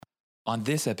On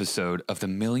this episode of the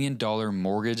 $1 Million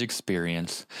Mortgage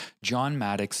Experience, John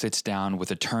Maddox sits down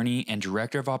with attorney and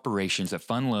director of operations at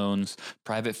Fund Loans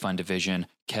Private Fund Division,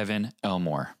 Kevin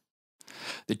Elmore.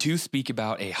 The two speak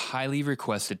about a highly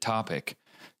requested topic,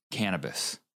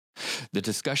 cannabis. The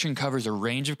discussion covers a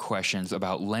range of questions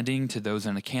about lending to those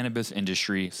in the cannabis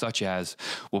industry, such as,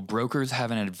 will brokers have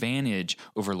an advantage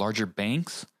over larger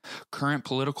banks? Current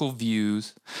political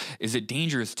views? Is it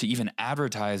dangerous to even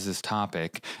advertise this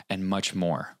topic? And much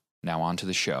more. Now on to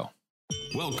the show.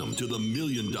 Welcome to the $1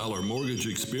 Million Mortgage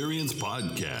Experience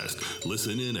podcast.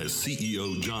 Listen in as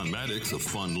CEO John Maddox of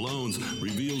Fund Loans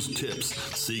reveals tips,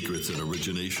 secrets, and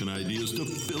origination ideas to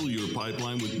fill your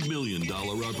pipeline with $1 million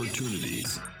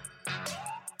opportunities.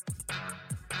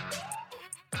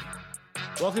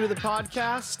 Welcome to the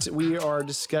podcast. We are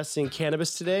discussing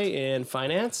cannabis today and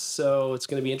finance, so it's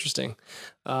going to be interesting.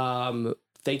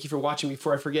 Thank you for watching.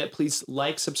 Before I forget, please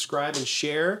like, subscribe, and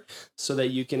share so that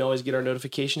you can always get our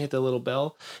notification. Hit the little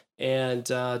bell. And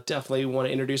definitely want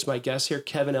to introduce my guest here,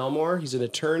 Kevin Elmore. He's an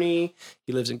attorney.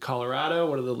 He lives in Colorado,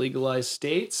 one of the legalized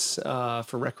states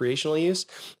for recreational use.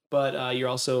 But you're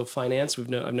also finance. I've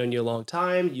known you a long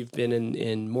time. You've been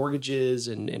in mortgages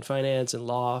and in finance and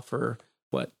law for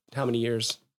what? How many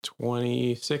years?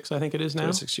 26, I think it is now.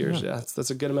 26 years. Yeah, that's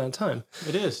a good amount of time.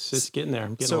 It is. It's getting there.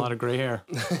 I'm getting a lot of gray hair.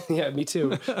 Yeah, me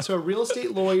too. So a real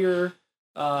estate lawyer,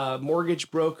 mortgage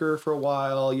broker for a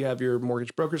while. You have your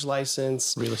mortgage broker's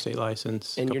license, Real estate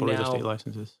license, and a couple you're real now, estate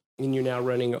licenses. And you're now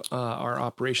running our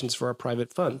operations for our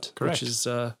private fund. Correct.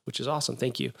 Which is awesome.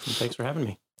 Thank you. And thanks for having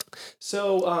me.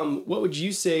 So what would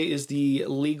you say is the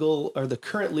legal or the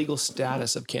current legal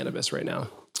status of cannabis right now?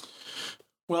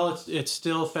 Well, it's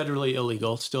still federally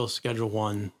illegal. It's still Schedule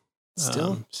 1.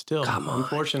 Still? Still. Come on.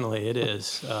 Unfortunately, it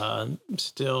is.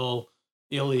 Still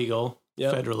illegal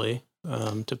federally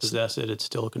to possess it. It's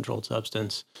still a controlled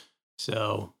substance.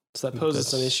 So that poses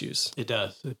some issues. It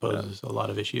does. It poses a lot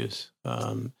of issues.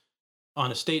 On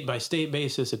a state-by-state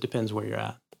basis, it depends where you're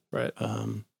at. Right.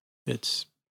 It's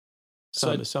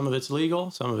some of it's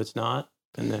legal, some of it's not.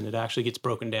 And then it actually gets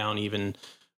broken down even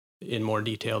in more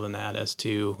detail than that as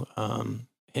to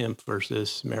hemp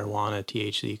versus marijuana,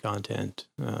 THC content.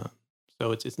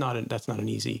 So that's not an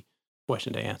easy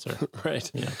question to answer.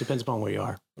 Right. Yeah, it depends upon where you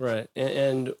are. Right.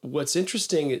 And what's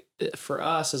interesting for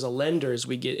us as a lender is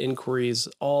we get inquiries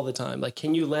all the time. Like,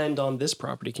 can you lend on this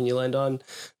property? Can you lend on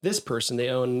this person? They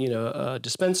own, a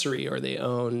dispensary, or they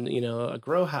own, a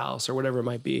grow house, or whatever it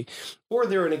might be. Or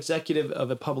they're an executive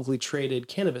of a publicly traded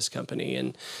cannabis company.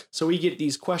 And so we get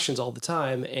these questions all the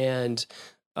time. And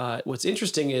what's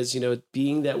interesting is,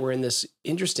 being that we're in this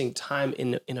interesting time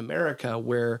in America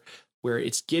where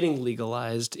it's getting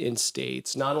legalized in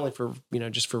states, not only for,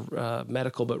 just for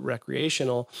medical, but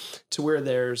recreational, to where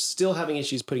they're still having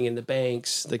issues putting in the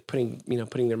banks, like putting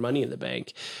their money in the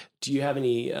bank. Do you have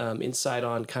any insight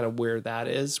on kind of where that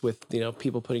is with,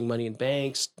 people putting money in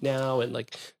banks now, and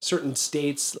like certain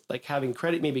states, like having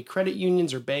credit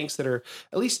unions or banks that are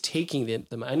at least taking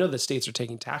them? I know the states are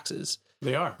taking taxes.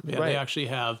 They are. Yeah, right. They actually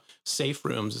have safe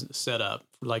rooms set up.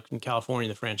 Like in California,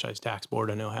 the Franchise Tax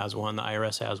Board, I know, has one. The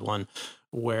IRS has one,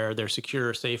 where they're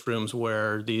secure safe rooms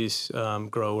where these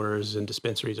growers and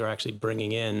dispensaries are actually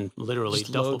bringing in literally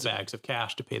duffel bags of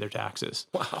cash to pay their taxes.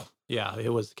 Wow. Yeah, it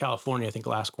was California, I think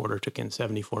last quarter took in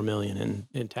 $74 million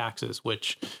in taxes,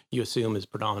 which you assume is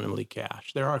predominantly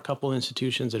cash. There are a couple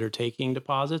institutions that are taking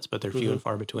deposits, but they're few and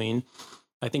far between.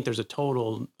 I think there's a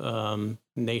total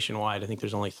nationwide. I think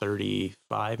there's only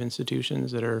 35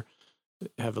 institutions that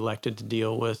have elected to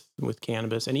deal with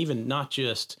cannabis, and even not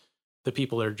just the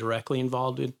people that are directly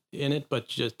involved in it, but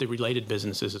just the related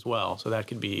businesses as well. So that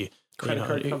could be credit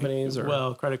card companies.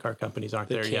 Credit card companies aren't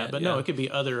there yet, but no, it could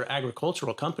be other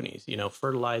agricultural companies.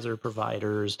 Fertilizer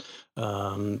providers,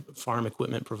 farm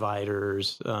equipment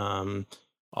providers,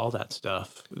 all that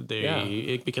stuff.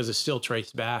 Because it's still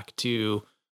traced back to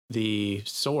the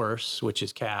source, which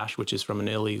is cash, which is from an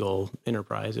illegal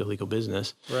enterprise, illegal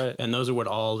business. Right. And those are what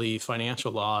all the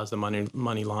financial laws, the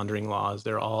money laundering laws,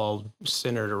 they're all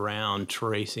centered around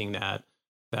tracing that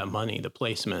money, the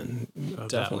placement of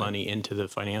that money into the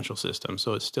financial system.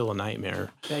 So it's still a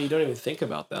nightmare. Yeah, you don't even think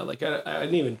about that. Like I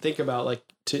didn't even think about like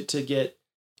to get,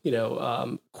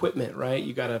 equipment, right?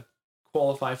 You got to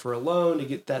qualify for a loan to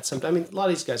get that. A lot of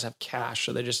these guys have cash,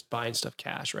 so they're just buying stuff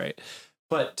cash, right?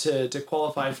 But to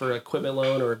qualify for an equipment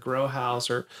loan or a grow house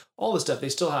or all this stuff, they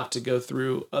still have to go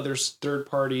through other third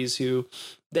parties who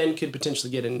then could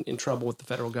potentially get in trouble with the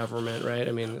federal government, right?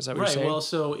 Is that what you're saying? Well,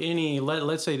 so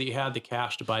let's say that you had the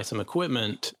cash to buy some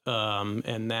equipment,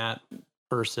 and that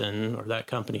person or that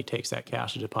company takes that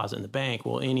cash to deposit in the bank,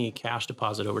 well, any cash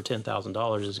deposit over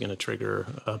 $10,000 is going to trigger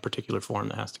a particular form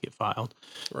that has to get filed.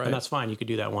 Right. And that's fine. You could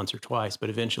do that once or twice, but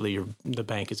eventually the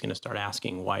bank is going to start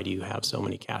asking, why do you have so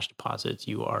many cash deposits?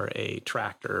 You are a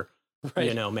tractor,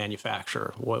 Right.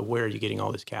 manufacturer. Where are you getting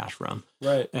all this cash from?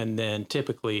 Right. And then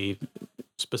typically,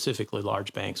 specifically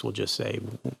large banks will just say,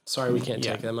 sorry, we can't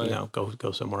take that money.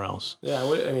 Go somewhere else. Yeah.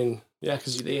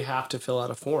 Because they have to fill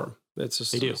out a form. It's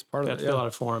just They do. it's part of it. Fill out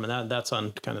a form, and that's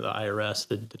on kind of the IRS,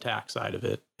 the tax side of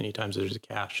it. Anytime there's a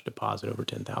cash deposit over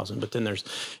 $10,000, but then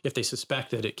if they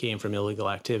suspect that it came from illegal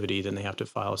activity, then they have to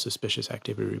file a suspicious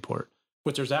activity report.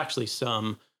 Which there's actually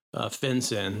some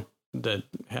FinCEN that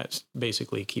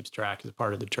basically keeps track as a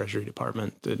part of the Treasury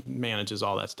Department that manages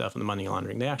all that stuff and the money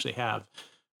laundering. They actually have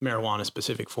marijuana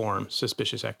specific forms,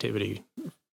 suspicious activity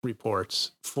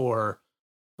reports for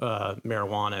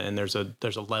marijuana, and there's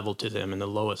a level to them, and the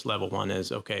lowest level one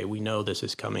is, okay, we know this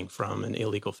is coming from an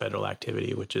illegal federal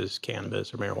activity, which is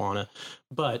cannabis or marijuana,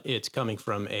 but it's coming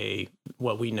from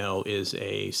what we know is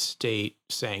a state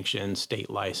sanctioned, state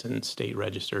licensed, state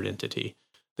registered entity.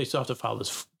 They still have to file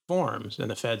those forms, and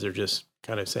the feds are just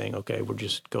kind of saying, okay, we'll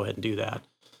just go ahead and do that.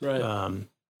 Right. And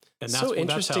that's so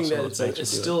interesting that it's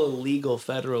still it. illegal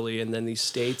federally, and then these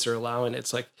states are allowing it.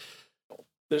 It's like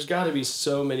there's got to be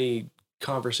so many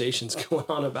conversations going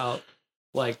on about,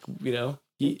 like,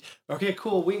 okay,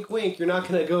 cool, wink, wink. You're not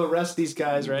going to go arrest these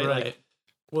guys, right? Right. Like,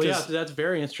 well, yeah, that's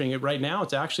very interesting. Right now,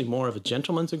 it's actually more of a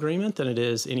gentleman's agreement than it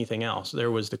is anything else.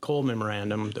 There was the Cole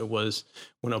Memorandum that was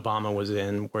when Obama was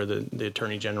in, where the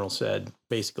Attorney General said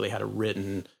basically had a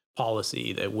written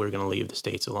policy that we're going to leave the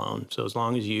states alone. So as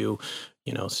long as you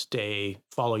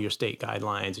follow your state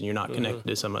guidelines and you're not connected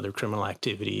to some other criminal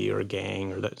activity or a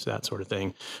gang or that sort of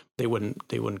thing, they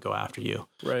wouldn't go after you.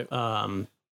 right.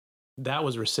 That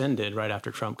was rescinded right after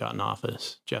Trump got in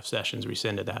office. Jeff Sessions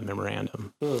rescinded that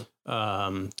memorandum.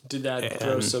 Did that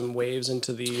throw some waves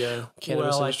into the cannabis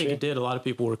Well, industry? I think it did. A lot of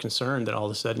people were concerned that all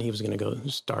of a sudden he was going to go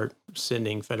start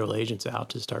sending federal agents out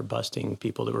to start busting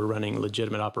people that were running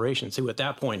legitimate operations, who at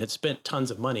that point had spent tons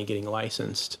of money getting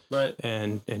licensed, right,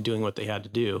 and doing what they had to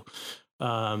do.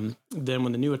 Then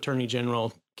when the new attorney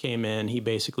general came in, he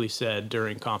basically said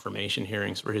during confirmation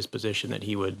hearings for his position that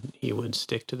he would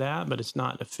stick to that, but it's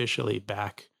not officially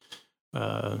back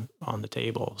on the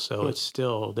table. So there's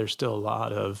still a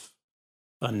lot of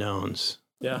unknowns.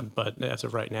 Yeah. But as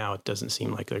of right now, it doesn't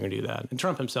seem like they're going to do that. And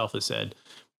Trump himself has said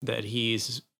that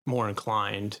he's more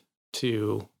inclined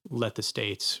to let the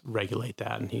states regulate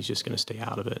that, and he's just going to stay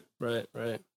out of it. right.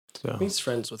 So He's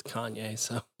friends with Kanye,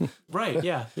 so right,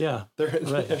 yeah.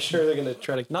 I'm sure they're going to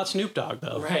try to. Not Snoop Dogg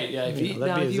though. Right, yeah. If he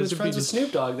That'd be- was that'd be friends with just-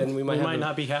 Snoop Dogg, then we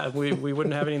might we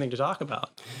wouldn't have anything to talk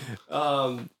about.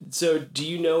 So do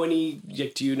you know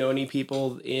any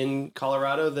people in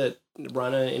Colorado that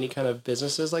run any kind of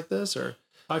businesses like this, or?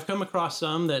 I've come across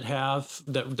some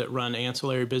that run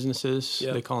ancillary businesses.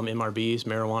 Yep. They call them MRBs,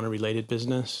 marijuana related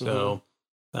business. So,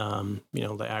 on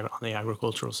the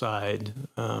agricultural side,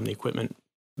 the equipment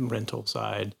rental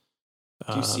side.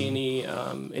 Do you see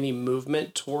any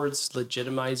movement towards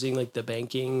legitimizing like the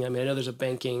banking? I mean, I know there's a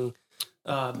banking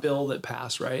bill that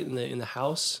passed right in the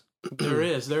House. There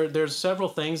is. There's several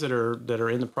things that are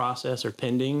in the process or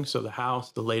pending. So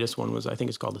the latest one was, I think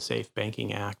it's called the Safe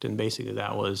Banking Act, and basically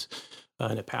that was,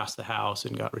 and it passed the House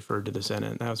and got referred to the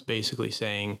Senate. And that was basically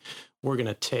saying we're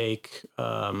going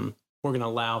to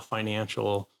allow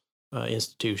financial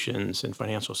institutions and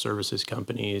financial services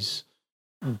companies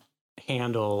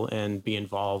handle and be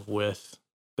involved with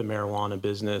the marijuana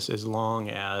business as long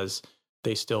as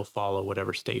they still follow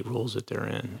whatever state rules that they're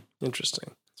in.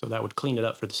 Interesting. So that would clean it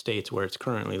up for the states where it's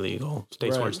currently legal.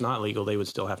 States Right. where it's not legal, they would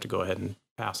still have to go ahead and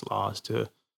pass laws to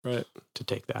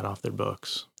take that off their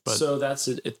books. But So that's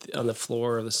it on the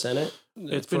floor of the Senate.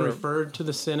 it's been referred to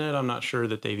the Senate. I'm not sure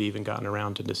that they've even gotten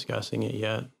around to discussing it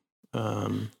yet.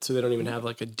 So they don't even have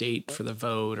like a date for the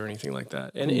vote or anything like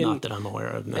that. And Not that I'm aware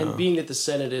of. No. And being that the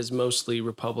Senate is mostly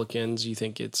Republicans, you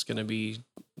think it's going to be?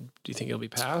 Do you think it'll be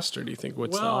passed, or do you think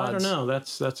what's the odds? I don't know.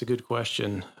 That's a good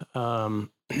question.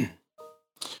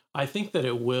 I think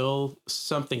that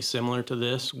something similar to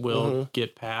this will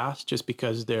get passed, just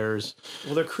because there's.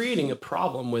 Well, they're creating a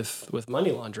problem with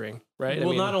money laundering, right?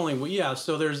 Well, not only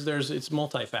so there's it's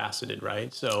multifaceted,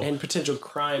 right? So and potential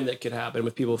crime that could happen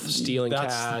with people stealing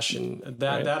cash and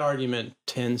that argument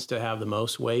tends to have the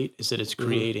most weight, is that it's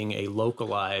creating a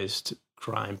localized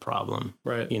crime problem,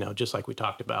 right? Just like we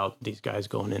talked about these guys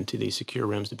going into these secure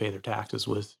rooms to pay their taxes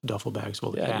with duffel bags full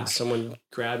of Yeah, cash. someone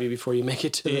grab you before you make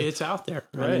it to. It's out there.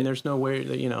 Right. I mean, there's no way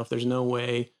that if there's no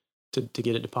way to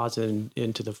get it deposited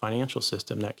into the financial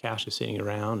system. That cash is sitting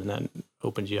around, and that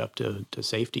opens you up to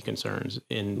safety concerns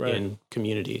in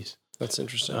communities. That's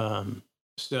interesting.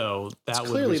 So that would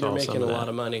clearly they're resolve making some of a that. lot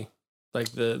of money.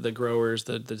 Like the growers,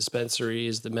 the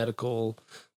dispensaries, the medical,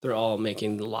 they're all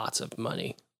making lots of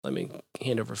money. I mean,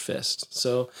 hand over fist.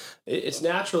 So it's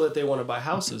natural that they want to buy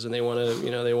houses and they want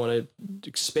to,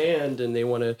 expand and they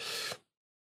want to,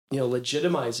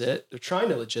 legitimize it. They're trying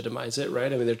to legitimize it,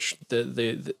 right? I mean,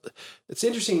 it's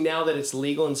interesting now that it's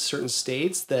legal in certain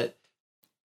states that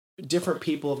different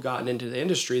people have gotten into the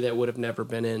industry that would have never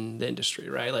been in the industry,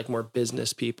 right? Like more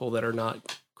business people that are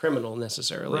not criminal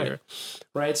necessarily,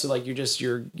 right? So like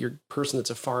your person that's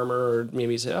a farmer, or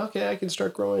maybe you say, okay, I can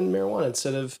start growing marijuana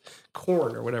instead of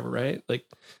corn or whatever, right? Like,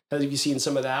 have you seen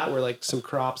some of that where like some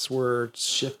crops were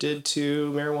shifted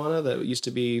to marijuana that used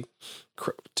to be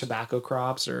tobacco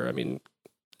crops? Or, I mean,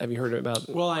 have you heard about?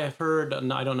 Well, I have heard,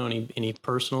 I don't know any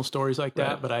personal stories like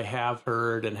that, but I have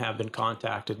heard and have been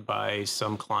contacted by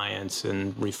some clients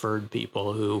and referred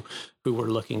people who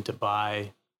were looking to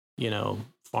buy,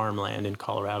 farmland in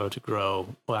Colorado to grow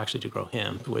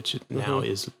hemp, which now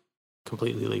is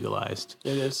completely legalized.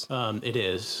 It is. It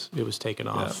is. It was taken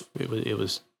off. Yeah. It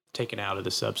was taken out of the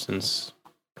substance.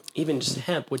 Even just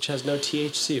hemp, which has no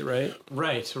THC, right?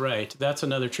 Right. That's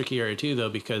another tricky area too, though,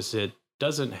 because it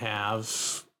doesn't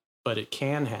have, but it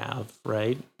can have,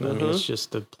 right? I mean, it's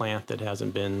just a plant that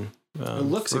hasn't been it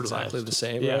looks fertilized. Exactly the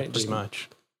same, yeah, right? Pretty much.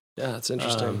 Yeah, it's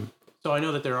interesting. So I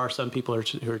know that there are some people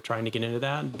who are trying to get into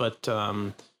that, but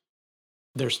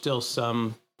there's still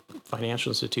some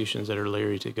financial institutions that are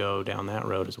leery to go down that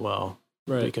road as well,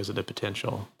 right? Because of the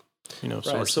potential,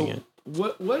 sourcing it.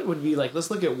 What would be like? Let's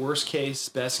look at worst case,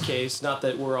 best case. Not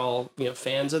that we're all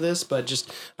fans of this, but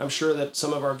just I'm sure that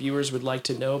some of our viewers would like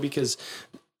to know, because,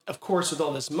 of course, with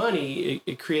all this money,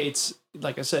 it creates,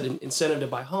 like I said, an incentive to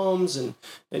buy homes and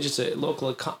just a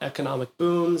local economic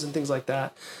booms and things like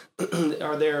that.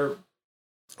 Are there,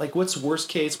 like, what's worst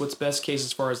case, what's best case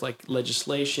as far as like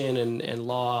legislation and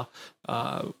law?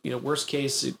 Worst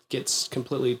case, it gets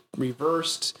completely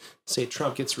reversed. Say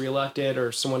Trump gets reelected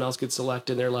or someone else gets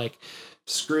elected, and they're like,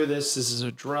 screw this is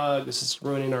a drug, this is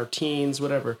ruining our teens,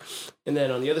 whatever. And then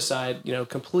on the other side,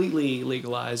 completely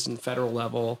legalized in federal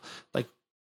level. Like,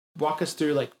 walk us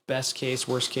through like best case,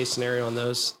 worst case scenario on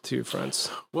those two fronts.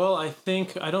 Well, I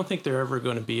don't think they're ever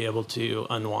going to be able to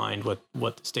unwind what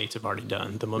the states have already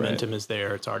done. The momentum is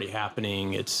there; it's already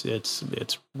happening. It's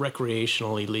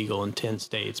recreationally legal in 10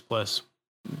 states plus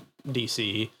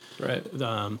DC. Right.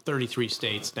 33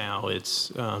 states now.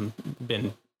 It's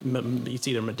it's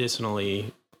either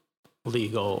medicinally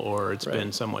legal or it's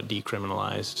been somewhat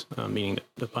decriminalized, meaning that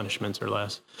the punishments are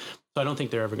less. So I don't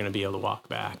think they're ever going to be able to walk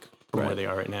back from where they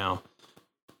are right now.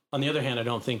 On the other hand, I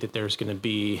don't think that there's going to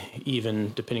be,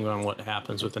 even depending on what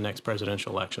happens with the next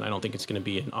presidential election, I don't think it's going to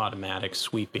be an automatic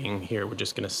sweeping here. We're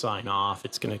just going to sign off.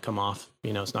 It's going to come off.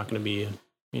 It's not going to be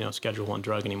a Schedule I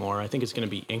drug anymore. I think it's going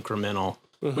to be incremental,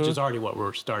 which is already what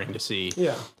we're starting to see.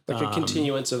 Yeah, like a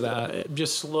continuance of that.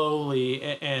 Just slowly.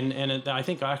 And I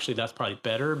think actually that's probably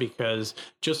better, because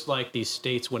just like these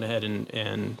states went ahead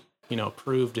and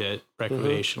approved it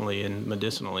recreationally and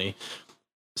medicinally,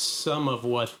 some of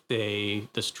what the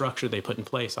structure they put in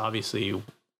place obviously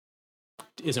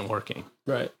isn't working.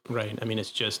 Right. I mean,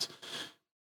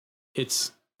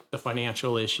 it's a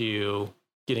financial issue,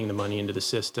 getting the money into the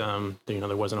system.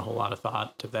 There wasn't a whole lot of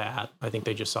thought to that. I think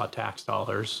they just saw tax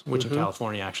dollars, which in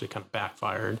California actually kind of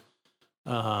backfired.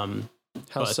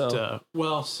 How so?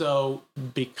 So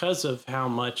because of how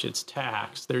much it's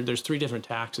taxed, there's 3 different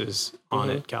taxes on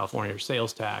it. California: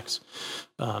 sales tax,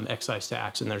 excise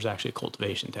tax, and there's actually a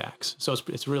cultivation tax. So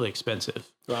it's really expensive.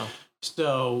 Wow.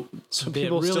 So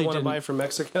people really still want to buy from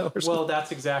Mexico? Or something? Well,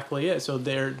 that's exactly it. So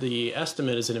the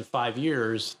estimate is that in 5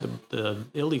 years, the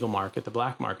illegal market, the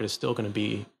black market, is still going to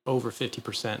be over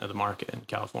 50% of the market in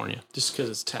California. Just because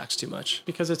it's taxed too much?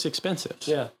 Because it's expensive.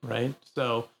 Yeah. Right?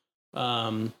 So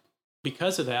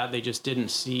because of that, they just didn't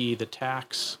see the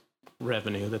tax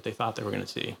revenue that they thought they were going to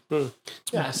see.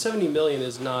 Yeah, $70 million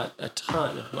is not a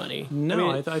ton of money.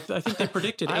 No, I think they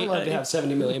predicted. I'd love to have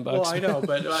 $70 million. Well, I know,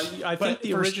 but I think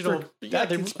the original. They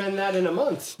could spend that in a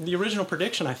month. The original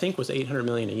prediction, I think, was $800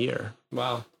 million a year.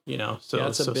 Wow.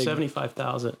 So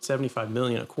 75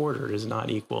 million a quarter does not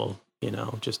equal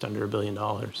just under $1 billion.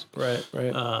 Right.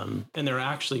 And they're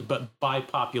actually, but by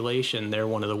population, they're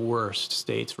one of the worst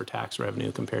states for tax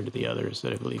revenue compared to the others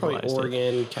that have legalized. Probably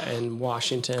Oregon and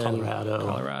Washington.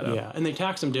 Colorado. Yeah. And they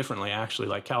tax them differently, actually.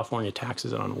 Like California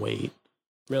taxes it on weight.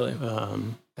 Really?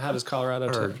 How does Colorado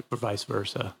or vice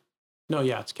versa? No,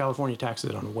 yeah, it's California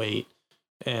taxes it on weight.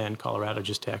 and Colorado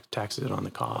just taxes it on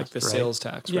the cost. Like the right? sales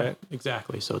tax, Yeah, right?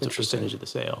 exactly. So it's a percentage of the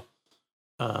sale.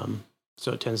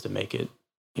 So it tends to make it,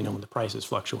 when the prices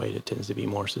fluctuate, it tends to be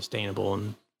more sustainable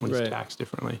and when it's taxed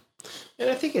differently. And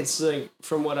I think it's like,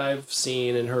 from what I've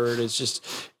seen and heard,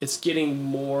 it's getting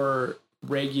more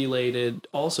regulated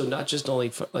also, not just only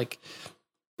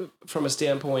from a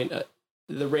standpoint,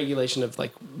 the regulation of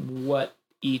like what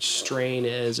each strain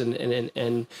is.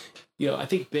 And, I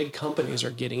think big companies are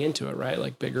getting into it, right?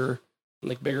 Like bigger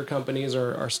companies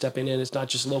are stepping in. It's not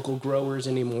just local growers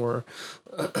anymore.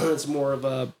 It's more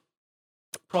of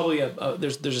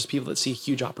there's just people that see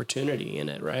huge opportunity in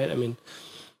it, right? I mean,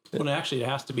 well, actually, it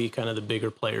has to be kind of the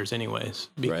bigger players, anyways,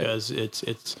 because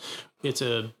it's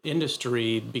a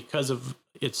industry, because of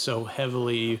it's so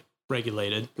heavily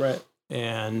regulated, right,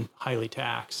 and highly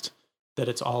taxed, that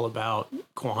it's all about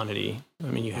quantity. I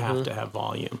mean, you have to have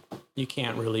volume. You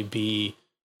can't really be,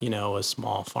 a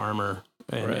small farmer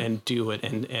and do it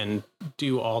and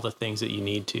do all the things that you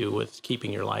need to with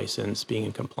keeping your license, being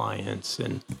in compliance,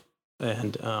 and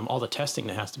all the testing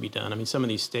that has to be done. I mean, some of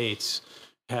these states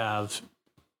have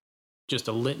just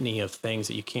a litany of things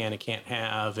that you can and can't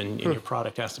have, and your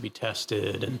product has to be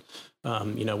tested,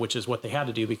 and which is what they had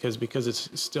to do because it's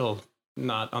still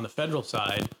not on the federal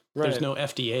side. Right. There's no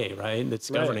FDA, right? That's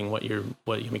governing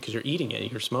because you're eating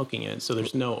it, you're smoking it. So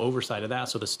there's no oversight of that.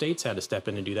 So the states had to step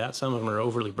in and do that. Some of them are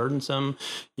overly burdensome.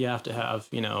 You have to have,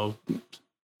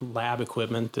 lab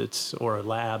equipment or a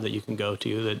lab that you can go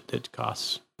to that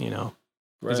costs,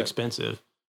 is expensive.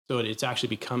 So it's actually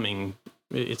becoming,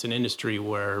 it's an industry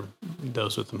where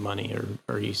those with the money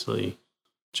are easily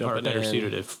better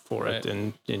suited for it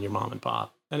than your mom and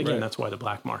pop. And again, that's why the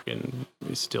black market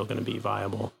is still going to be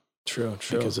viable. True.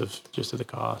 Because of the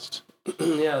cost.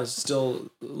 Yeah, there's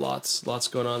still lots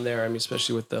going on there. I mean,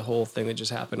 especially with the whole thing that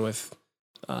just happened with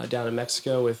down in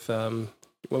Mexico with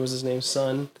what was his name?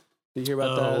 Son. Did you hear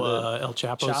about that? El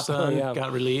Chapo's son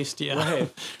got released. Yeah.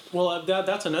 Right. Well,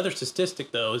 that's another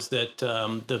statistic though, is that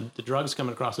the drugs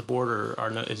coming across the border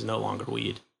is no longer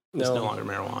weed. It's no longer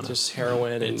marijuana. Just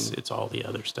heroin. It's all the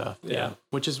other stuff. Yeah.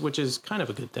 Which is kind of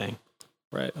a good thing.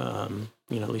 Right.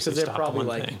 At least because they're probably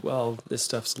like, thing. Well, this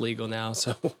stuff's legal now,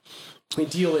 so we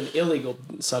deal in illegal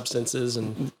substances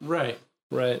and Right.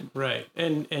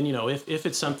 And if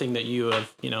it's something that you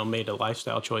have, made a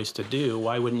lifestyle choice to do,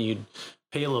 why wouldn't you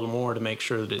pay a little more to make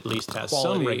sure that it at least has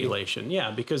some regulation?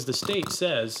 Yeah, because the state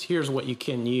says, here's what you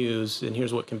can use and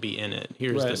here's what can be in it.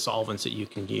 Here's the solvents that you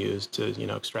can use to,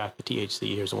 extract the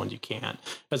THC. Here's the ones you can't.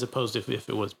 As opposed to if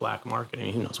it was black market, I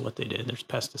mean, who knows what they did. There's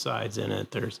pesticides in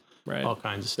it. There's all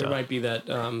kinds of stuff. There might be that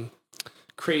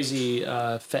crazy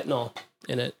fentanyl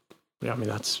in it. Yeah, I mean,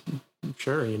 that's...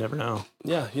 Sure, you never know.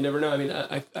 Yeah, you never know. I mean,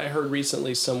 I heard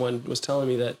recently someone was telling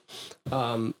me that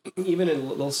even in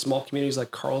little small communities like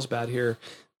Carlsbad here,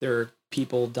 there are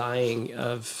people dying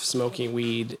of smoking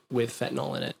weed with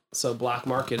fentanyl in it. So black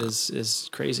market is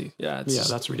crazy. Yeah,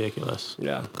 that's ridiculous.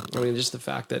 Yeah, I mean, just the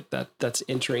fact that's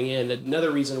entering in. Another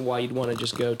reason why you'd want to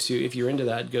just go to, if you're into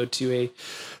that, go to a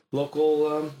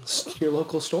local your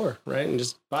local store, right, and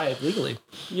just buy it legally.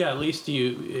 Yeah, at least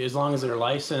as long as they're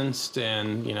licensed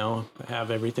and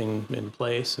have everything in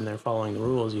place and they're following the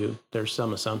rules, there's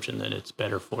some assumption that it's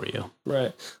better for you.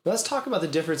 Right. Let's talk about the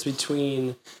difference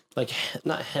between like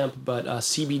not hemp but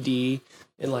CBD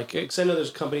and because I know there's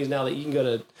companies now that you can go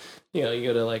to. You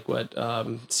go to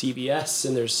CVS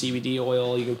and there's CBD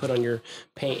oil you can put on your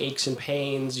aches and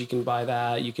pains. You can buy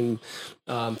that. You can,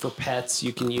 for pets,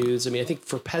 you can use. I mean, I think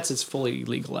for pets it's fully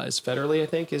legalized federally. I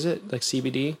think is it like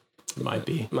CBD? Might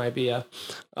be, yeah.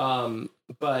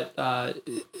 But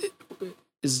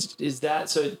is that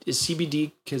so? Is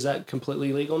CBD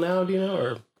completely legal now? Do you know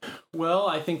or? Well,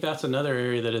 I think that's another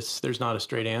area that there's not a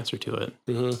straight answer to it.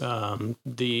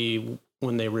 Mm-hmm.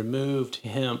 When they removed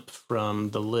hemp from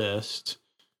the list,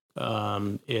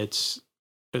 it's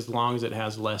as long as it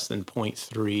has less than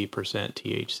 0.3%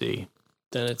 THC.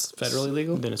 Then it's federally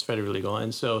legal? Then it's federally legal.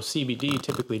 And so CBD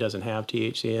typically doesn't have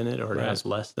THC in it or it has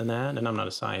less than that. And I'm not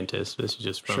a scientist. This is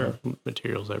just from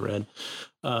materials I read.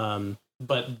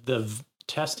 But the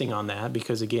testing on that,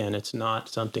 because again, it's not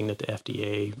something that the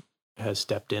FDA has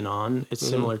stepped in on. It's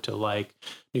similar to like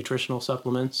nutritional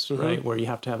supplements, right? Where you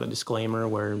have to have a disclaimer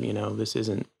where, this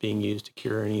isn't being used to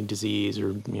cure any disease or,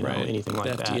 anything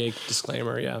like that. FDA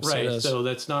disclaimer. Yeah. Right. So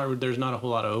there's not a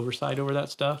whole lot of oversight over that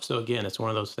stuff. So again, it's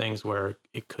one of those things where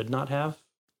it could not have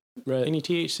any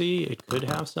THC. It could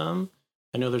have some.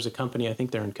 I know there's a company, I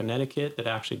think they're in Connecticut, that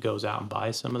actually goes out and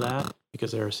buys some of that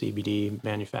because they're a CBD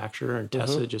manufacturer and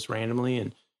tests it just randomly.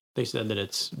 And they said that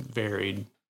it's varied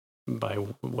by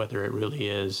whether it really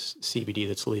is CBD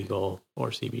that's legal or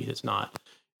CBD that's not.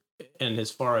 and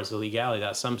as far as the legality,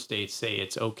 that some states say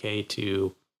it's okay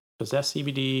to possess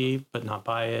CBD but not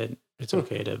buy it. It's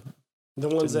okay to the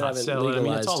ones that haven't sell it. I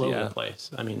mean, it's all over legalized, the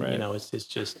place. I mean, Right. you know, it's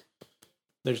just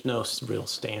there's no real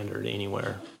standard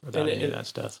anywhere about any of that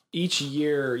stuff. Each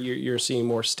year you're seeing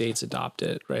more states adopt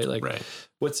it, right? Like, Right.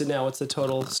 what's it now? What's the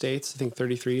total states? I think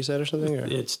 33 you said or something? Or?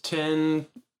 It's 10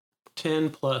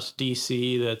 plus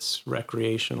DC that's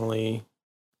recreationally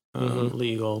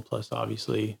legal, plus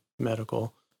obviously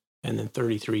medical, and then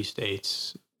 33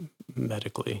 states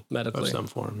medically of some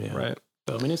form. Yeah. Right.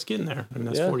 So, I mean, it's getting there. I mean,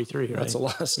 that's Yeah. 43, right? That's a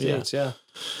lot of states, yeah.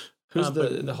 Who's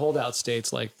the holdout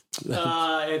states like?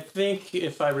 I think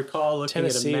if I recall looking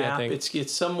Tennessee, at I a map, think.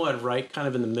 it's somewhat right kind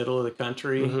of in the middle of the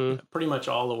country. Pretty much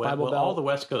all the Bible Belt. all the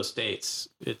West Coast states,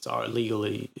 it's legal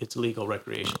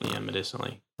recreationally and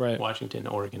medicinally. Right. Washington,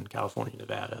 Oregon, California,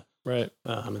 Nevada, Right.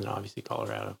 and then obviously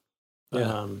Colorado.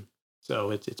 Yeah.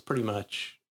 So it's pretty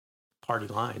much party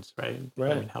lines, right?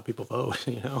 Right. I mean, how people vote,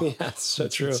 you know. Yeah, that's so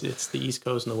true. It's the East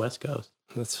Coast and the West Coast.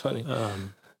 That's funny.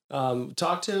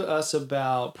 Talk to us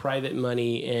about private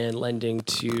money and lending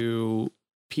to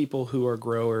people who are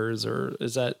growers, or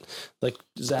is that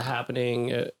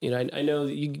happening? I know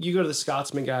you go to the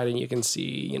Scotsman Guide and you can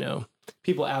see,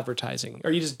 people advertising,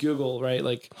 or you just Google, right?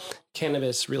 Like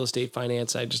cannabis real estate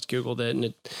finance. I just Googled it,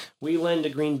 and we lend to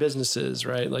green businesses,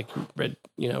 right? Like, we've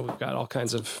got all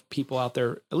kinds of people out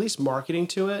there, at least marketing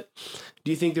to it.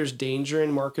 Do you think there's danger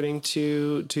in marketing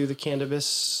to the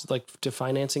cannabis, like to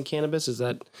financing cannabis? Is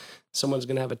that someone's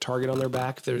going to have a target on their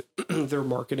back if they're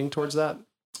marketing towards that?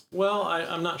 Well,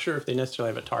 I'm not sure if they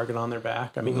necessarily have a target on their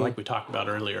back. I mean, like we talked about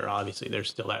earlier, obviously they're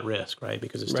still at risk, right?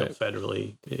 Because it's still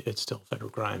it's still federal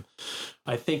crime.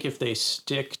 I think if they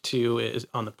stick to it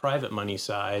on the private money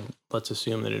side, let's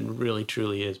assume that it really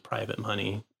truly is private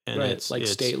money, and it's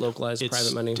state localized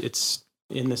private money. It's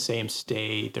in the same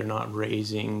state. They're not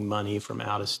raising money from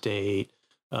out of state.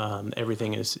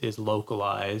 Everything is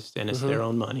localized, and it's their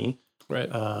own money. Right.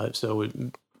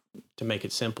 To make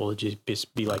it simple, it'd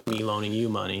just be like me loaning you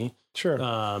money. Sure.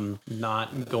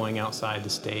 Not going outside the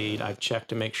state. I've checked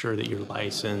to make sure that you're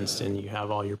licensed and you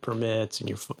have all your permits, and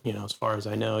you're, as far as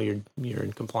I know, you're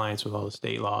in compliance with all the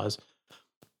state laws.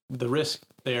 The risk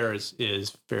there is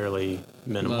fairly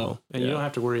minimal, low. And you don't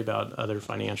have to worry about other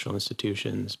financial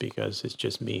institutions because it's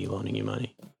just me loaning you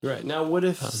money. Right. Now, what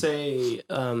if, say,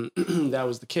 that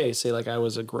was the case? Say, like, I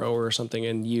was a grower or something,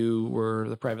 and you were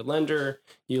the private lender,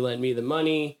 you lent me the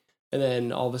money, and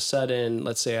then all of a sudden,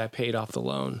 let's say I paid off the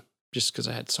loan just because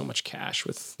I had so much cash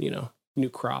with, new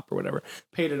crop or whatever.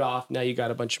 Paid it off. Now you got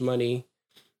a bunch of money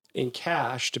in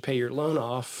cash to pay your loan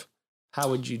off. How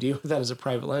would you deal with that as a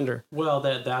private lender? Well,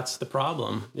 that's the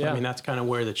problem. Yeah. I mean, that's kind of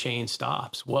where the chain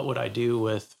stops. What would I do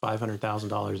with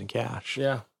 $500,000 in cash?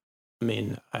 Yeah. I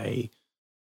mean, I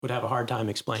would have a hard time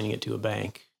explaining it to a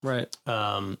bank. Right.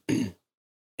 And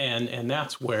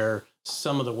that's where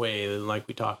some of the way, like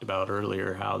we talked about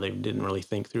earlier, how they didn't really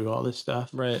think through all this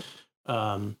stuff. Right.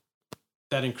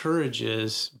 That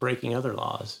encourages breaking other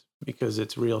laws, because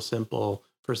it's real simple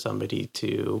for somebody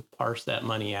to parse that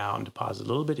money out and deposit a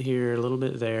little bit here, a little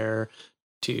bit there,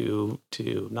 to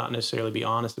not necessarily be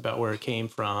honest about where it came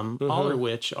from, all of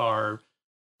which are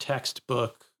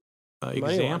textbook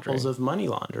examples of money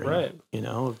laundering, right?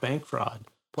 Of bank fraud.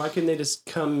 Why couldn't they just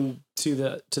come to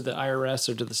the IRS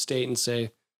or to the state and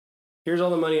say, "Here's all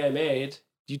the money I made.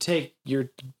 You take your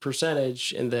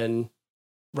percentage and then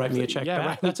write me a check back."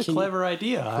 Right. That's a clever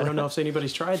idea. I don't know if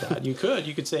anybody's tried that. You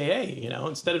could say, hey,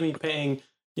 instead of me paying,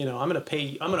 I'm going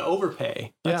to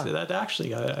overpay. That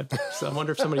actually, I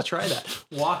wonder if somebody tried that.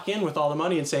 Walk in with all the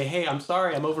money and say, hey, I'm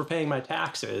sorry, I'm overpaying my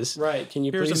taxes. Right. Can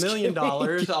you Here's please $1 million.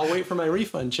 I'll wait for my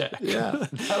refund check. Yeah.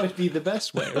 That would be the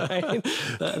best way, right?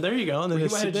 There you go. And then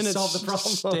it's solve the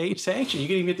problem. State sanction. You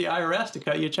can even get the IRS to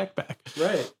cut you a check back.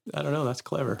 Right. I don't know. That's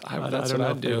clever. That's I what don't know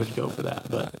I'd if do. they would go for that,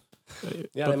 but.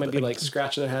 Yeah, they might be like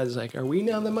scratching their heads, like, "Are we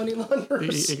now the money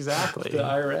launderers?" Exactly. The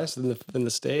IRS and the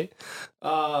state.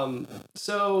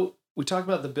 So we talked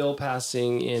about the bill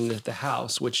passing in the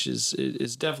House, which is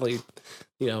definitely,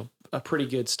 a pretty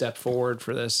good step forward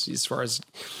for this. As far as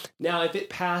now, if it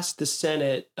passed the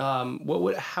Senate, how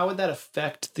would that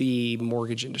affect the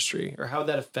mortgage industry, or how would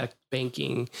that affect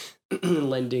banking,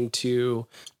 lending to,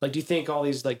 like, do you think all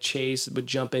these like Chase would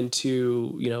jump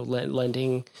into,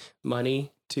 lending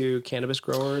money to cannabis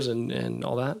growers and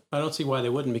all that? I don't see why they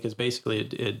wouldn't, because basically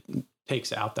it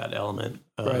takes out that element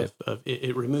of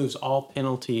it removes all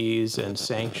penalties and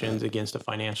sanctions against a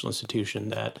financial institution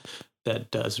that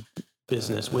does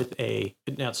business with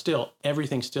now still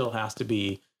everything still has to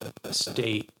be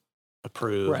state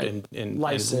approved Right. and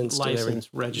Licensed and everything. licensed,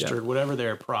 registered, whatever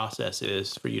their process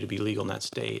is for you to be legal in that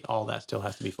state, all that still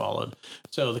has to be followed.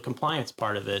 So the compliance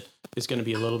part of it is going to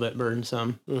be a little bit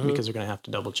burdensome because they're going to have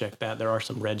to double check that. There are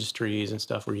some registries and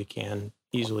stuff where you can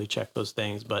easily check those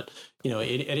things, but at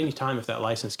any time if that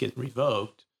license gets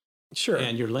revoked, Sure.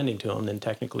 and you're lending to them, then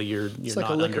technically you're It's not like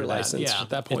a liquor under license at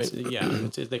that point.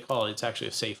 They call it. It's actually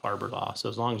a safe harbor law. So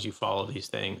as long as you follow these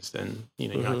things, then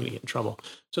you're not going to get in trouble.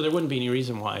 So there wouldn't be any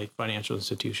reason why financial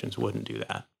institutions wouldn't do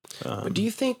that. But do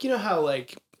you think how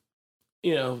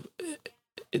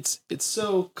it's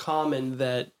so common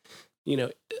that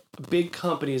big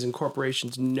companies and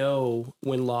corporations know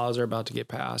when laws are about to get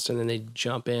passed and then they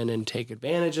jump in and take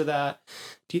advantage of that?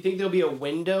 Do you think there'll be a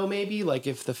window, maybe like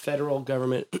if the federal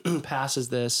government passes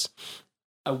this,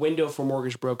 a window for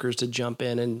mortgage brokers to jump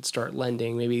in and start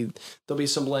lending? Maybe there'll be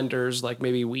some lenders, like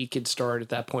maybe we could start at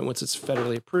that point once it's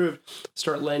federally approved,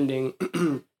 start lending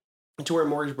to where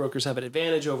mortgage brokers have an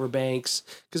advantage over banks,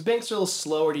 because banks are a little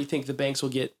slower. Do you think the banks will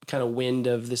get kind of wind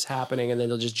of this happening and then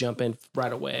they'll just jump in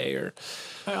right away? Or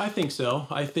I think so.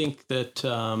 I think that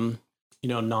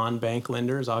non-bank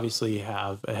lenders obviously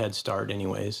have a head start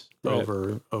anyways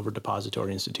over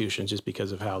depository institutions just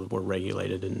because of how we're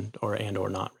regulated and or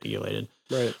not regulated.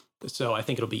 Right. So I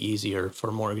think it'll be easier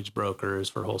for mortgage brokers,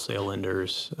 for wholesale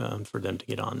lenders, for them to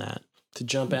get on that. To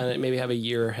jump in and maybe have a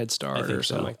year head start or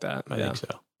something like that. I think so.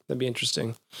 That'd be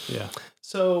interesting. Yeah.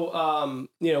 So,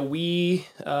 we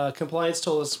compliance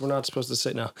told us we're not supposed to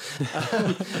say no.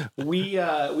 We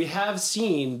have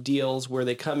seen deals where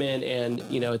they come in and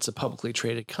it's a publicly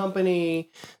traded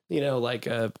company,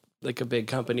 like a big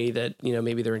company that,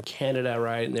 maybe they're in Canada,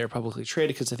 right? And they're publicly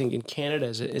traded because I think in Canada,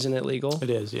 isn't it legal?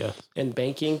 It is, yeah. And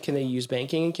banking, can they use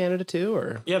banking in Canada too?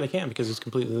 Or yeah, they can because it's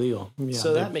completely legal. Yeah,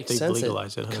 so that makes sense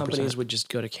legalized that 100%. companies would just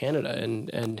go to Canada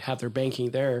and have their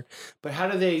banking there. But how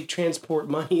do they transport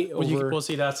money over?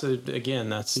 See, that's the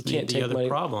other money.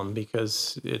 problem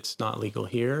because it's not legal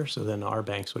here. So then our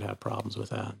banks would have problems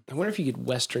with that. I wonder if you could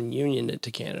Western Union it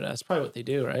to Canada. That's probably what they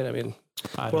do, right? I mean,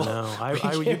 I don't know.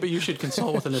 But you should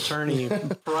consult with an attorney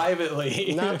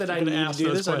privately. Not that I need to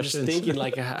do this. Questions. I'm just thinking,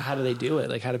 like, how do they do it?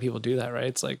 Like, how do people do that, right?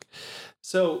 It's like,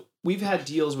 so we've had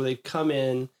deals where they've come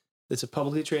in. It's a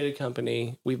publicly traded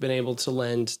company. We've been able to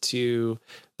lend to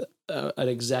an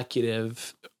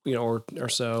executive, or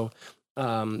so,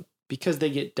 because they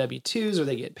get W-2s or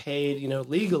they get paid,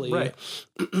 legally, right?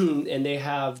 And they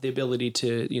have the ability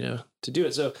to do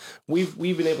it. So we've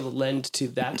been able to lend to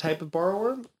that type of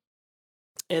borrower.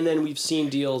 And then we've seen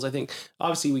deals. I think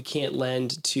obviously we can't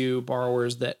lend to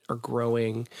borrowers that are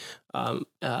growing.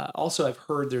 Also, I've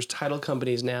heard there's title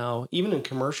companies now, even in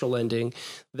commercial lending,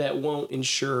 that won't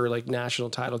insure, like national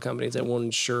title companies that won't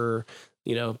insure,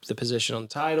 the position on the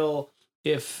title.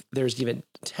 If there's even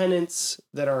tenants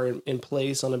that are in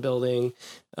place on a building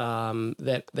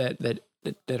that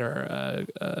are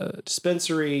a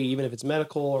dispensary, even if it's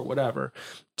medical or whatever.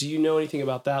 Do you know anything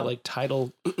about that, like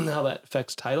title, how that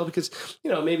affects title? Because,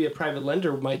 maybe a private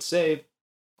lender might say,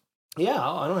 yeah,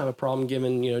 I don't have a problem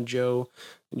giving, Joe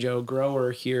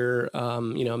Grower here,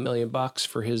 $1 million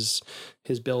for his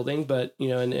building, but,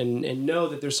 and know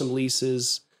that there's some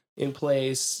leases in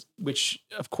place, which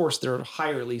of course there are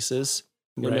higher leases,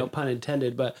 right. No pun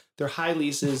intended, but they're high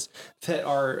leases that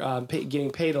are getting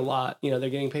paid a lot. They're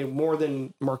getting paid more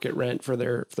than market rent for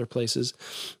their places.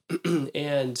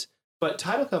 But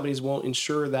title companies won't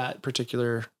insure that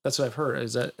particular. That's what I've heard.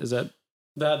 Is that?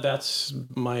 That's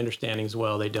my understanding as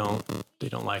well. They don't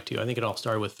like to. I think it all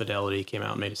started with Fidelity came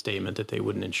out and made a statement that they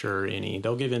wouldn't insure any.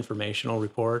 They'll give informational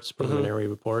reports, preliminary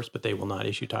reports, but they will not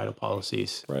issue title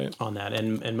policies on that.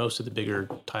 And most of the bigger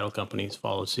title companies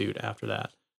follow suit after that.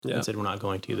 Yeah. And said we're not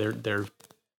going to.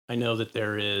 I know that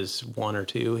there is one or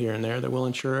two here and there that will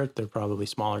insure it. They're probably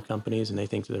smaller companies, and they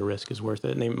think that the risk is worth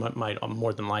it. And they might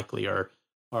more than likely are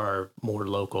more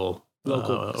local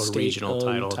or regional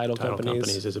title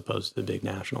companies as opposed to the big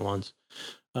national ones.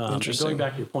 Going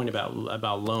back to your point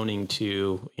about loaning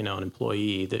to an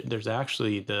employee, there's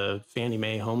actually the Fannie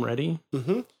Mae Home Ready.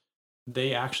 Mm-hmm.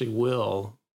 They actually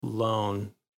will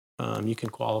loan. You can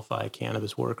qualify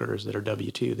cannabis workers that are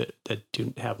W-2 that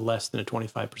do have less than a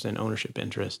 25% ownership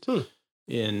interest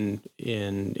in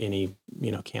any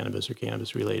cannabis or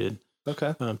cannabis related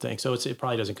thing. So it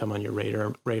probably doesn't come on your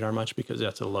radar much because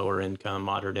that's a lower income,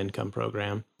 moderate income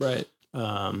program, right?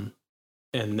 And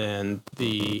then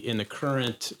in the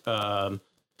current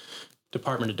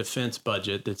Department of Defense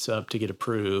budget that's up to get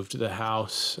approved, the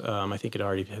House, I think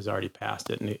has already passed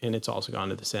it, and it's also gone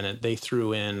to the Senate. They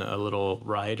threw in a little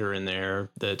rider in there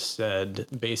that said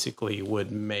basically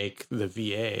would make the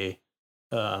VA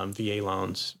VA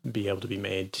loans be able to be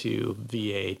made to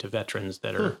VA to veterans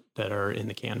that are in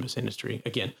the cannabis industry.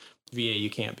 Again, VA, you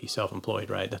can't be self-employed,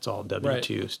 right? That's all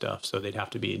W-2 stuff. So they'd have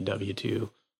to be W-2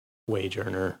 wage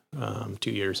earner,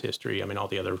 2 years history. I mean, all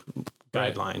the other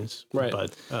guidelines. Right.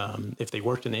 But if they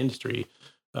worked in the industry,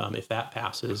 if that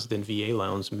passes, then VA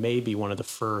loans may be one of the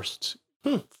first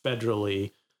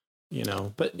federally,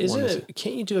 But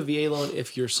can't you do a VA loan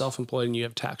if you're self-employed and you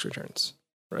have tax returns,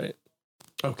 right?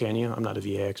 Oh, can you? I'm not a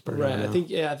VA expert. Right. I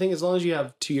think as long as you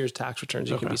have 2 years tax returns,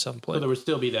 you can be self-employed. So there would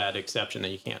still be that exception that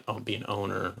you can't be an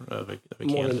owner of a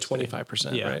more than cannabis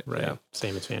 25%. Yeah, right. right. Yeah.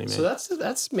 Same as Fannie Mae. So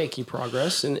that's making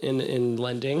progress in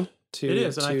lending. It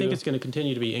is, and I think it's going to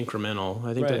continue to be incremental.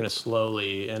 I think they're going to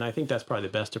slowly, and I think that's probably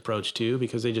the best approach too,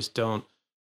 because they just don't.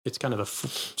 It's kind of a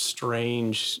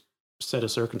strange set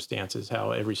of circumstances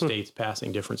how every state's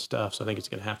passing different stuff. So I think it's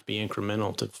going to have to be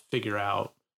incremental to figure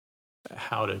out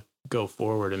how to go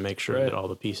forward and make sure that all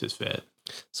the pieces fit.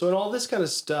 So in all this kind of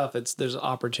stuff, there's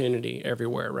opportunity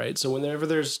everywhere, right? So whenever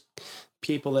there's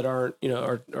people that aren't,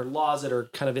 or laws that are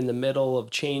kind of in the middle of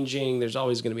changing, there's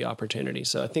always going to be opportunity.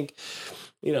 So I think,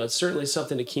 it's certainly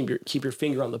something to keep your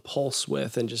finger on the pulse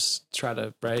with, and just try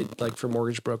to, right? Like for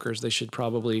mortgage brokers, they should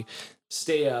probably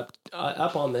stay up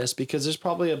on this, because there's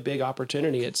probably a big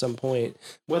opportunity at some point,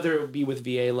 whether it would be with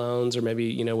VA loans or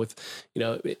maybe,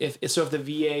 if the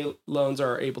VA loans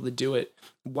are able to do it,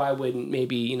 why wouldn't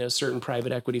maybe, certain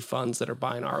private equity funds that are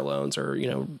buying our loans, or,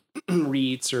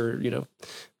 REITs or,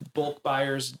 bulk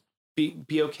buyers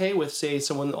be okay with, say,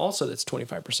 someone also that's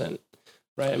 25%,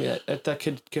 right? I mean, that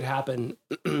could happen,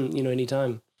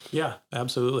 anytime. Yeah,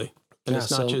 absolutely. And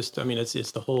it's not just,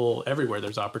 it's the whole, everywhere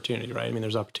there's opportunity, right? I mean,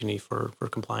 there's opportunity for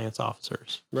compliance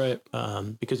officers. Right.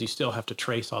 Because you still have to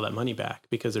trace all that money back,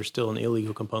 because there's still an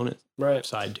illegal component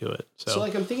side to it. So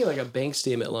like, I'm thinking like a bank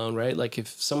statement loan, right? Like if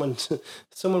someone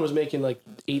was making like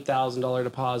 $8,000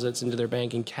 deposits into their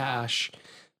bank in cash,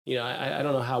 I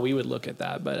don't know how we would look at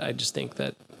that, but I just think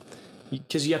that,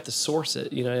 because you have to source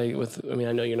it, I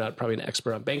know you're not probably an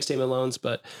expert on bank statement loans,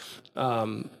 but,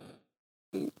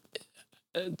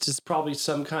 just probably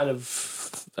some kind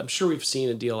of, I'm sure we've seen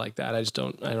a deal like that. I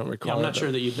don't recall. Yeah, I'm not sure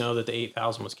that you'd know that the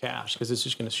 8,000 was cash, because it's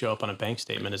just going to show up on a bank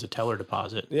statement as a teller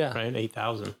deposit. Yeah. Right.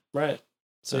 8,000. Right.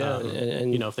 So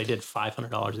and if they did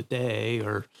 $500 a day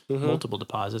or multiple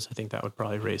deposits, I think that would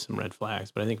probably raise some red flags.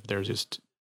 But I think if there's just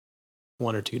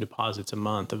 1 or 2 deposits a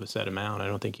month of a set amount, I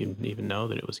don't think you'd even know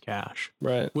that it was cash.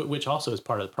 Right. Which also is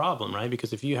part of the problem, right?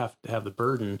 Because if you have to have the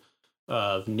burden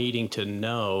of needing to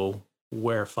know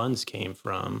where funds came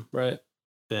from, right,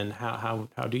 then how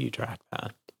do you track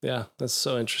that? Yeah, that's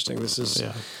so interesting. This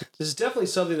is definitely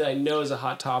something that I know is a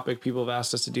hot topic. People have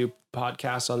asked us to do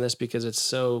podcasts on this because it's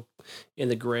so in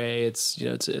the gray. It's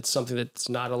it's something that's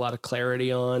not a lot of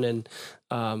clarity on, and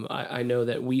I know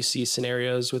that we see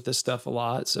scenarios with this stuff a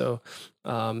lot. So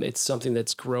it's something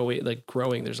that's growing.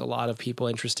 There's a lot of people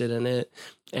interested in it,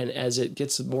 and as it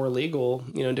gets more legal,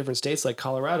 in different states like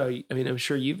Colorado. I mean, I'm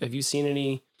sure have you seen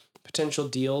any potential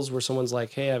deals where someone's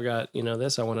like, hey, I've got,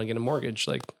 this, I want to get a mortgage.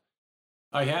 Like,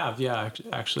 I have, yeah,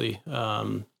 actually,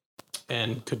 and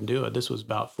couldn't do it. This was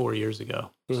about 4 years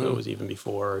ago. So it was even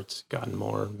before it's gotten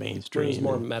more mainstream. It was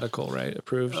more medical, right?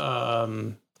 Approved?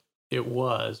 It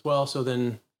was. Well, so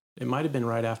then it might have been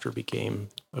right after it became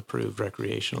approved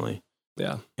recreationally.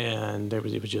 Yeah. And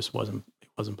it wasn't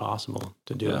possible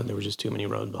to do it. There were just too many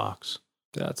roadblocks.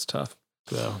 Yeah, it's tough.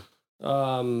 So,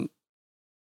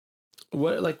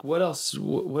 what else?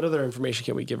 What other information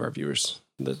can we give our viewers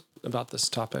about this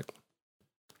topic?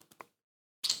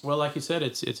 Well, like you said,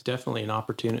 it's definitely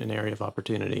an area of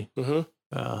opportunity. Mm-hmm.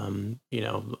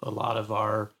 A lot of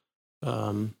our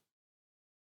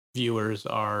viewers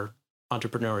are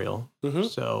entrepreneurial,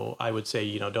 so I would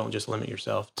say don't just limit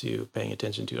yourself to paying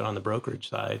attention to it on the brokerage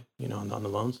side, on the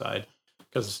loan side,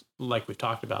 because like we've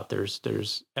talked about, there's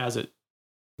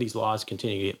these laws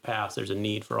continue to get passed, there's a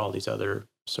need for all these other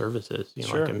services,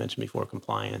 Sure. like I mentioned before,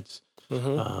 compliance,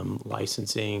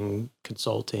 licensing,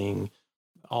 consulting,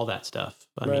 all that stuff.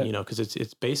 I mean, because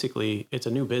it's basically, it's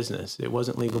a new business. It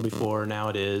wasn't legal before. Now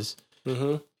it is.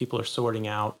 People are sorting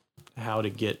out how to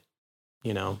get,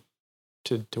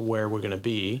 to where we're going to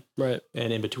be. Right.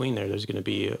 And in between there's going to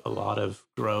be a lot of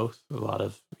growth, a lot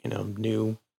of,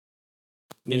 new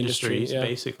industries,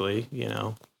 basically,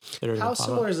 that are How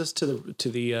similar is this to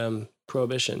the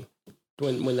prohibition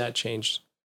when that changed?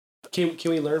 Can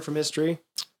we learn from history?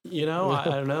 I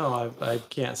don't know. I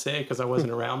can't say because I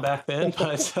wasn't around back then,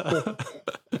 but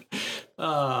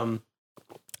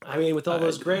I mean, with all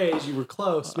those grays, you were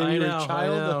close. Maybe you were a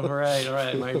child.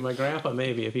 Right. My grandpa,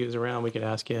 maybe, if he was around, we could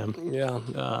ask him. Yeah.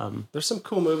 There's some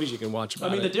cool movies you can watch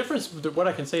about the difference, what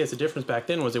I can say is the difference back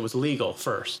then was it was legal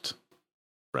first.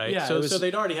 Right. Yeah, so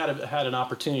they'd already had an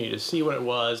opportunity to see what it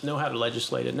was, know how to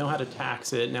legislate it, know how to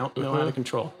tax it, know how to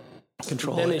control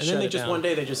then it. And then they just one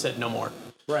day they just said no more.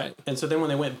 Right. And so then when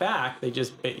they went back, they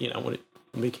just when it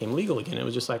became legal again, it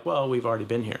was just like, well, we've already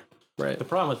been here. Right. The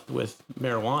problem with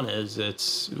marijuana is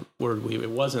it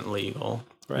wasn't legal.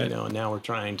 Right. And now we're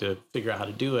trying to figure out how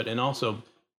to do it, and also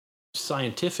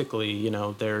scientifically,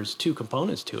 there's two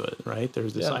components to it, right?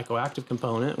 There's the psychoactive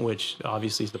component, which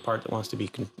obviously is the part that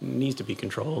needs to be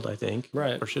controlled, I think,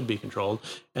 right, or should be controlled,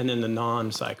 and then the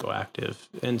non-psychoactive,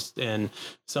 and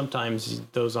sometimes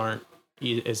those aren't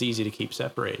as easy to keep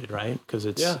separated, right? Because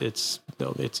it's an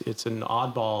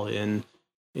oddball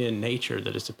in nature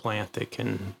that it's a plant that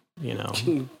can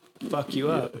fuck you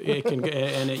up. It can,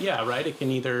 it can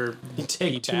either you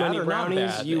take too many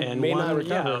brownies, you may not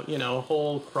recover. A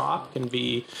whole crop can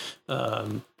be,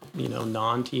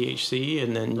 non-THC,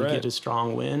 and then you get a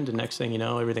strong wind, and next thing you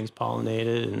know, everything's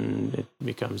pollinated, and it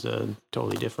becomes a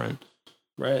totally different,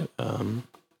 product.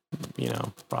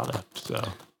 So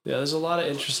yeah, there's a lot of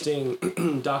interesting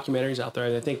documentaries out there,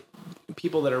 and I think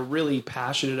people that are really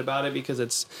passionate about it because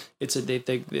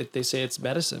they say it's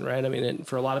medicine, right? I mean,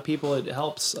 for a lot of people, it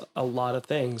helps a lot of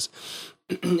things.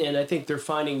 And I think they're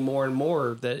finding more and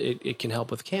more that it can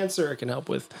help with cancer. It can help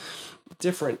with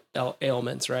different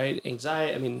ailments, right?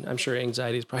 Anxiety. I mean, I'm sure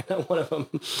anxiety is probably not one of them.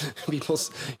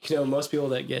 Most people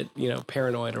that get,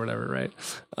 paranoid or whatever, right?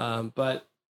 But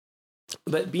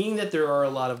being that there are a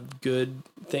lot of good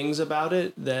things about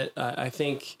it, that I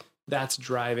think that's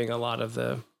driving a lot of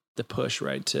the push,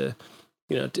 right? To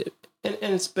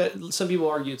some people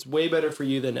argue it's way better for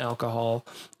you than alcohol,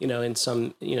 in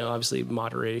some, obviously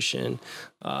moderation.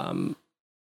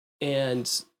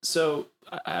 And so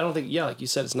I don't think, like you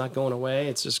said, it's not going away.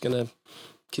 It's just going to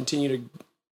continue to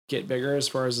get bigger as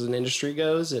far as an industry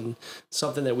goes, and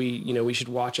something that we should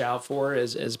watch out for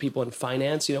as people in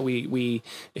finance. We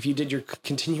if you did your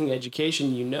continuing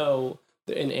education,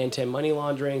 in anti-money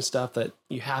laundering stuff, that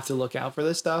you have to look out for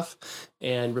this stuff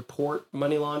and report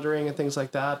money laundering and things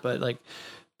like that. But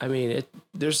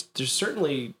there's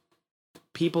certainly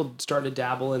people start to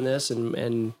dabble in this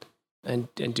and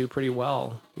do pretty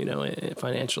well,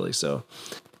 financially. So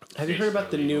have you heard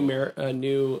about the new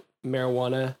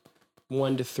marijuana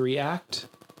 1 to 3 Act?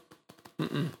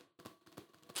 Mm-mm.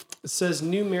 It says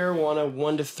new marijuana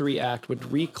 1 to 3 Act would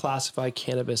reclassify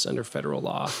cannabis under federal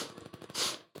law.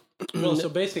 Well, so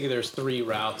basically there's 3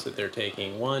 routes that they're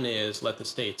taking. One is let the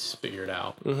states figure it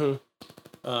out.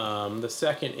 Mm-hmm. The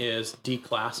second is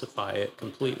declassify it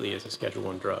completely as a Schedule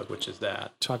I drug, which is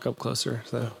that. Talk up closer.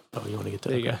 So. Oh, you want to get to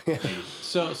there? You go.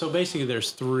 So basically there's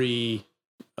 3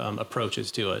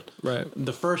 approaches to it. Right.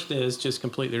 The first is just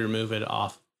completely remove it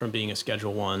off from being a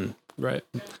Schedule I. Right.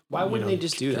 Why wouldn't they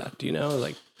just do that? Do you know?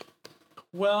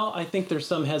 Well, I think there's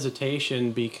some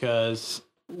hesitation because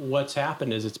what's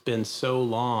happened is it's been so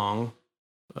long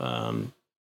that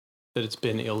it's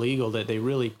been illegal that they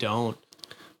really don't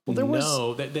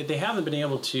know that they haven't been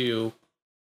able to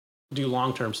do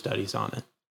long-term studies on it.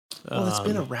 Well, it's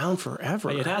been around forever.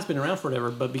 It has been around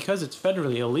forever, but because it's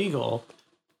federally illegal,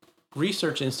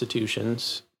 research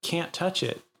institutions can't touch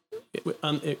it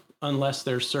unless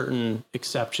there's certain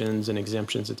exceptions and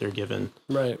exemptions that they're given.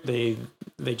 Right. They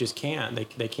just can't.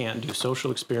 They can't do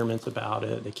social experiments about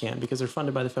it. They can't because they're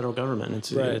funded by the federal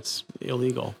government. It's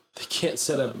illegal. They can't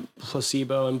set up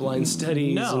placebo and blind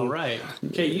studies. No, right.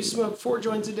 Okay, you smoke 4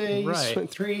 joints a day. You smoke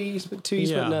 3. You smoke 2. You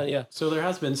smoke none. Yeah. So there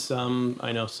has been some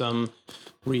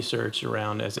research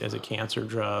around as a cancer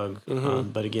drug,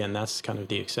 but again, that's kind of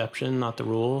the exception, not the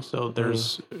rule. So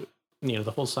there's.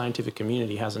 The whole scientific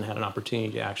community hasn't had an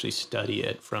opportunity to actually study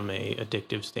it from a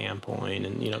addictive standpoint,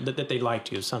 and that they'd like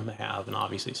to. Some have, and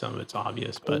obviously some of it's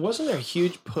obvious. But wasn't there a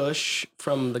huge push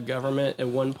from the government at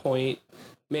one point?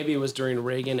 Maybe it was during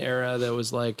Reagan era that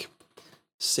was like,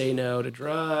 say no to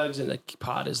drugs, and the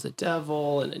pot is the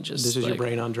devil, and it just this is your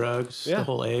brain on drugs. Yeah. The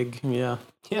whole egg. Yeah.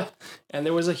 And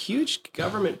there was a huge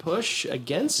government push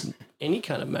against any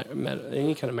kind of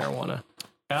marijuana.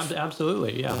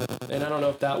 Absolutely, yeah. And I don't know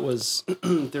if that was,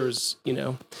 there's,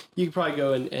 you could probably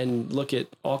go and look at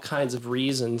all kinds of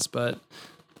reasons, but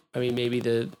I mean, maybe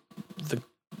the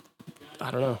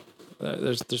I don't know.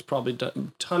 There's probably a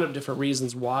ton of different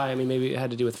reasons why. I mean, maybe it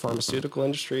had to do with pharmaceutical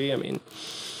industry. I mean,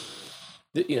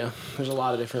 there's a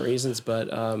lot of different reasons, but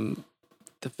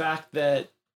the fact that,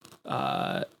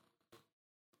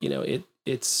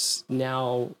 it's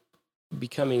now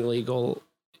becoming legal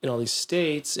in all these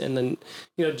states. And then,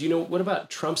 do you know, what about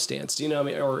Trump's stance? Do you know, I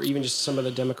mean, or even just some of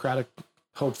the Democratic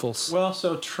hopefuls? Well,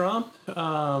 so Trump,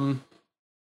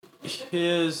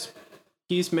 he's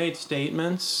made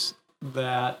statements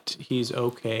that he's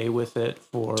okay with it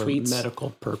for Tweets? medical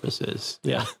purposes.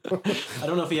 Yeah. I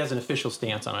don't know if he has an official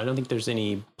stance on it. I don't think there's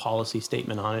any policy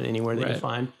statement on it anywhere that you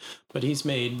find, but he's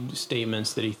made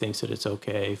statements that he thinks that it's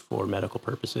okay for medical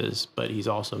purposes, but he's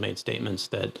also made statements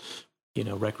that,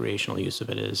 recreational use of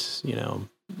it is,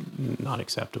 not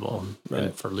acceptable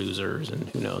and for losers, and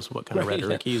who knows what kind of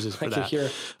rhetoric he uses for that. Hear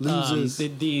losers.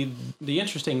 The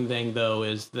interesting thing though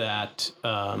is that,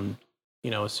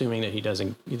 assuming that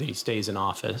he stays in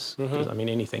office, 'cause, I mean,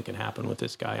 anything can happen with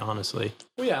this guy, honestly.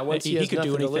 Well, yeah, once he could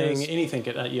do anything, anything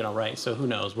could, right. So who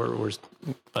knows?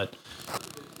 But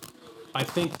I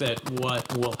think that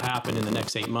what will happen in the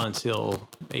next 8 months,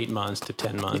 8 months to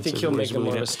 10 months. You think he'll make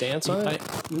more of a stance on it?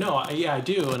 I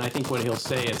do. And I think what he'll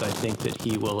say is, I think that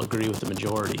he will agree with the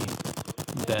majority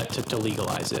that to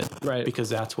legalize it. Right. Because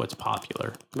that's what's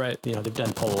popular. Right. They've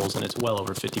done polls and it's well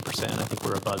over 50%. I think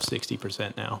we're above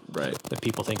 60% now. Right. That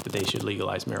people think that they should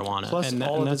legalize marijuana. Plus,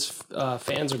 all of his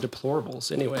fans are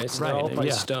deplorables anyway, so they're all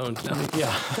probably stoned. No.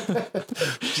 Yeah.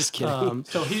 Just kidding.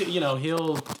 So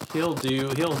he'll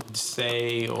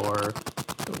say or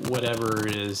whatever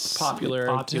is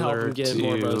popular to help him get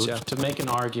more votes, to make an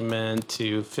argument,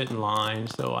 to fit in line.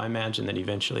 So I imagine that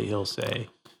eventually he'll say,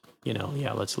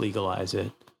 let's legalize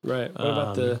it. Right. What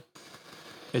about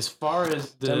as far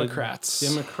as the Democrats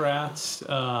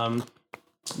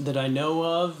that I know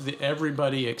of,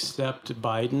 everybody except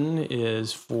Biden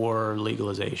is for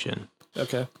legalization.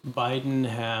 Okay. Biden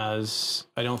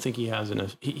I don't think he has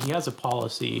he has a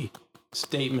policy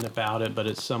statement about it, but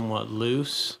it's somewhat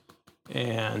loose.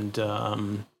 And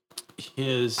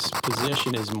his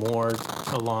position is more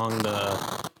along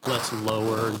the let's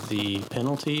lower the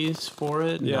penalties for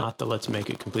it, not the let's make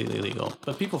it completely legal.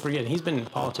 But people forget he's been in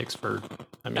politics for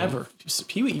ever.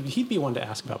 He'd be one to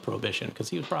ask about prohibition because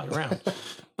he was probably around.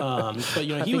 But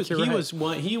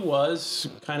he was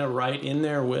kind of right in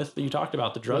there with, you talked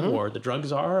about the drug war, the drug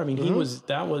czar. I mean,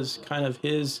 that was kind of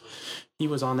he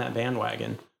was on that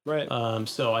bandwagon. Right.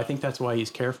 So I think that's why he's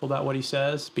careful about what he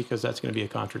says, because that's going to be a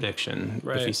contradiction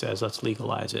if he says, let's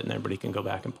legalize it, and everybody can go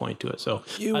back and point to it. So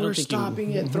you were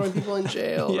stopping it, throwing people in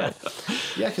jail. Yeah.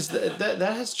 Yeah, because that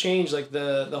has changed, like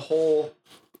the whole,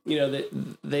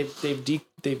 they've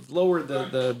lowered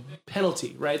the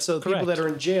penalty, right? So people that are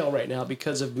in jail right now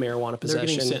because of marijuana possession,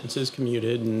 they're getting sentences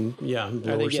commuted, and are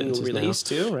they getting released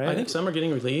too? Right. I think some are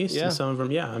getting released, and some of them,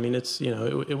 I mean, it's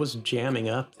it was jamming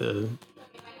up the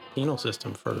penal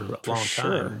system for a long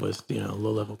time with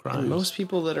low-level crimes. And most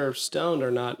people that are stoned are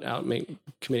not out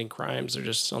committing crimes. They're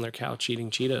just on their couch eating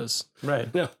Cheetos.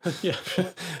 Right. No. Yeah.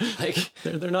 Like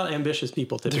they're not ambitious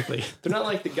people typically. They're not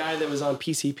like the guy that was on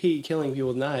PCP killing people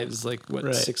with knives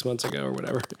 6 months ago or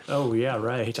whatever. Oh yeah,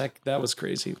 right. That was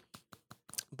crazy.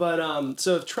 But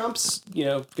so if Trump's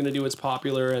going to do what's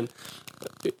popular, and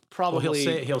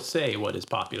probably he'll say what is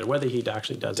popular, whether he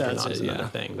actually does it or not is another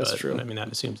thing. That's true. I mean, that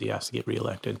assumes he has to get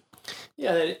reelected.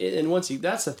 Yeah, and once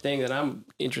that's the thing that I'm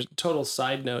interested. Total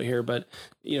side note here, but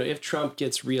if Trump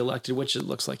gets reelected, which it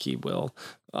looks like he will,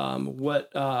 what's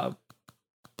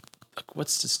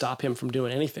to stop him from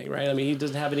doing anything, right? I mean, he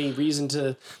doesn't have any reason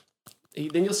to.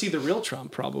 Then you'll see the real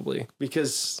Trump probably,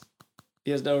 because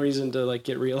he has no reason to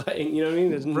get reelected. You know what I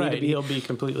mean? Right. He'll be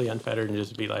completely unfettered and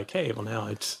just be like, hey, well now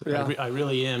I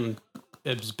really am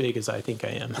as big as I think I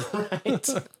am. Right.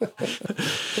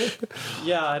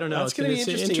 Yeah, I don't know. That's going to be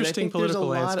interesting. Interesting political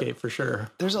landscape for sure.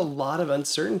 There's a lot of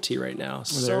uncertainty right now.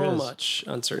 So much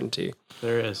uncertainty.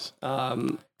 There is.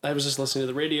 I was just listening to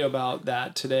the radio about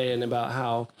that today, and about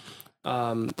how,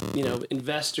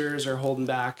 investors are holding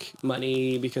back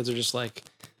money because they're just like,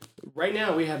 right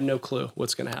now we have no clue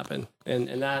what's going to happen.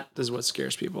 And that is what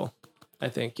scares people. I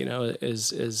think,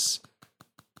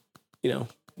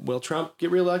 will Trump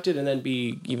get reelected and then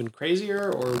be even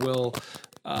crazier, or will,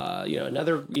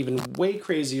 another even way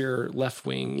crazier left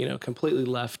wing, completely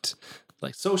left,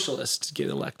 like socialists get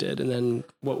elected, and then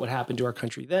what would happen to our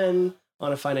country then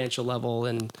on a financial level?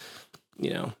 And,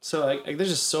 so there's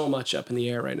just so much up in the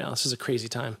air right now. This is a crazy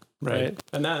time. Right.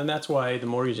 And that's why the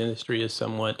mortgage industry is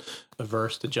somewhat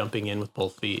averse to jumping in with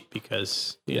both feet,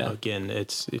 because, again,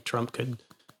 Trump could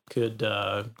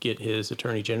get his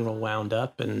attorney general wound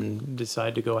up and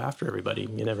decide to go after everybody.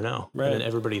 You never know. Right. And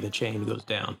everybody in the chain goes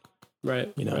down.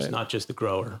 Right. It's not just the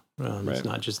grower. It's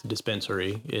not just the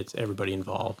dispensary. It's everybody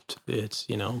involved. It's,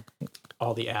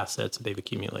 all the assets that they've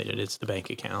accumulated. It's the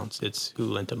bank accounts. It's who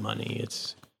lent them money.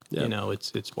 It's,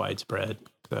 it's widespread.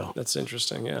 So that's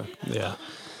interesting. Yeah. Yeah.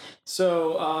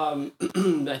 So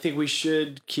I think we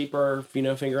should keep our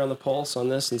finger on the pulse on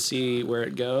this and see where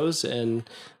it goes. And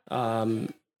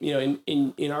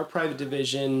in our private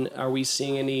division, are we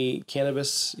seeing any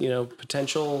cannabis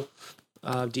potential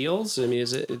deals? I mean,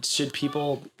 should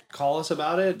people call us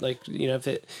about it? Like, if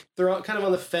they're kind of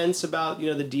on the fence about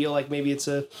the deal, like maybe it's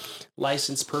a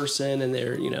licensed person and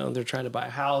they're trying to buy a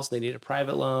house, they need a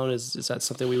private loan. Is that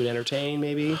something we would entertain?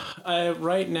 Maybe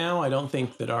right now, I don't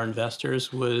think that our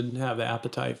investors would have the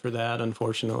appetite for that,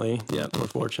 unfortunately. Yeah, or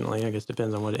fortunately, I guess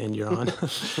depends on what end you're on.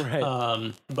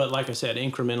 Right. But like I said,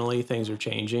 incrementally things are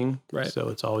changing, right? So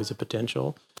it's always a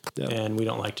potential. Yep. And we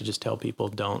don't like to just tell people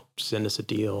don't send us a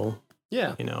deal.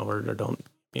 Yeah, or don't.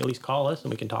 At least call us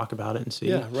and we can talk about it and see.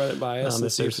 Yeah, run it by us.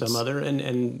 If there's some other,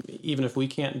 and even if we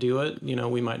can't do it,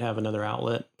 we might have another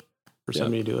outlet for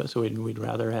somebody to do it. So we'd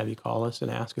rather have you call us and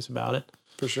ask us about it.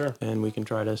 For sure. And we can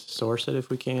try to source it if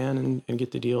we can and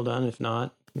get the deal done. If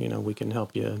not, we can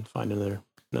help you find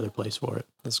another place for it.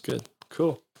 That's good.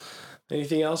 Cool.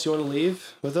 Anything else you want to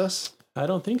leave with us? I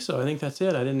don't think so. I think that's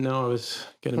it. I didn't know I was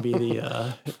going to be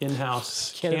the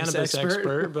in-house cannabis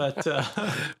expert, but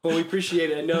well, we appreciate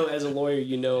it. I know as a lawyer,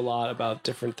 you know a lot about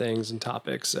different things and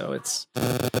topics, so it's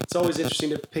always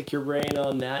interesting to pick your brain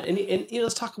on that. And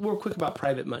let's talk real quick about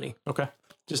private money. Okay.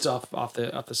 Just off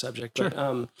the subject. Sure.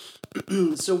 But,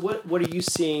 so what are you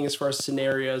seeing as far as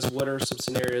scenarios? What are some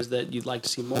scenarios that you'd like to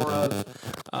see more of?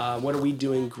 What are we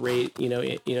doing great?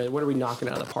 What are we knocking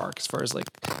out of the park as far as like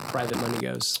private money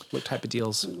goes? What type of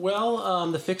deals?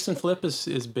 Well, the fix and flip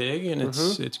is big and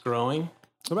it's growing.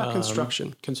 What about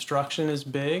construction? Construction is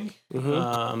big.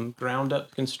 Ground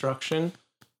up construction.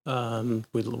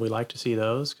 We like to see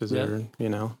those because they're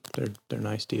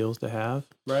nice deals to have.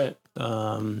 Right.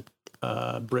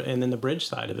 And then the bridge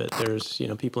side of it, there's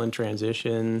people in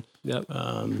transition. Yep.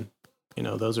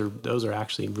 Those are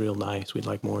actually real nice. We'd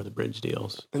like more of the bridge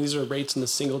deals. And these are rates in the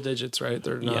single digits, right?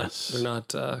 They're not. Yes. They're not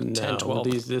 10,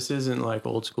 12. This isn't like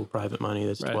old school private money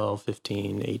that's right. 12,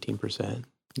 15, 18%.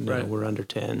 Right. We're under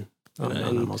 10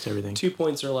 on almost everything. 2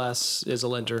 points or less is a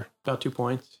lender. About 2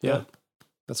 points. Yeah.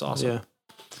 That's awesome. Yeah.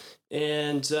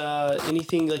 And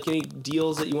anything like any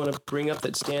deals that you want to bring up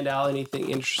that stand out?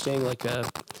 Anything interesting, like a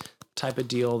type of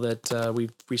deal that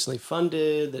we've recently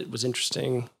funded that was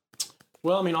interesting?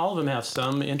 Well, I mean, all of them have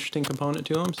some interesting component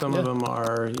to them. Some of them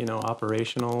are,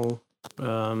 operational,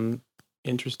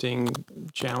 interesting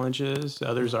challenges.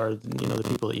 Others are, the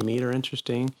people that you meet are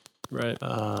interesting. Right.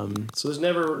 So there's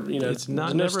never, it's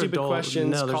not there's no never stupid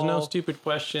questions. No, there's no stupid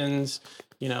questions.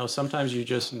 Sometimes you're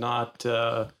just not,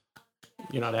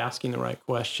 you're not asking the right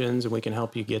questions, and we can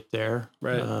help you get there.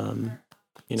 Right.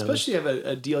 Especially if you have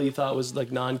a deal you thought was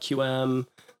like non-QM,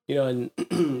 and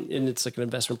it's like an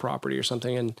investment property or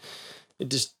something, and it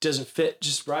just doesn't fit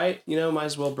just right. Might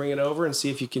as well bring it over and see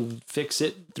if you can fix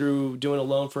it through doing a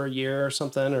loan for a year or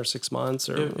something, or 6 months.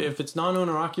 Or if it's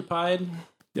non-owner occupied,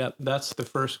 yep, that's the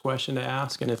first question to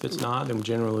ask. And if it's not, then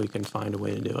generally we can find a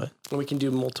way to do it. And we can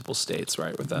do multiple states,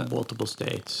 right? With that, multiple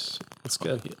states. That's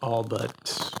good. All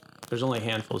but there's only a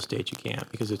handful of states you can't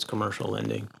because it's commercial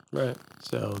lending. Right.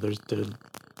 So there's the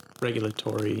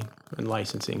regulatory and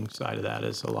licensing side of that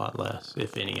is a lot less,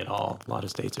 if any at all. A lot of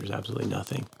states, there's absolutely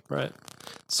nothing. Right.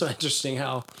 So interesting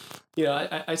how,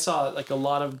 I saw like a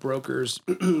lot of brokers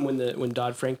when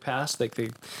Dodd-Frank passed, like they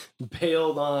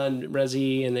bailed on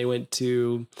resi and they went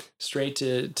straight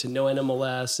to no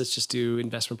NMLS. Let's just do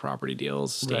investment property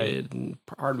deals, stated and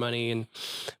hard money.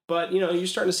 But you're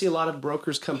starting to see a lot of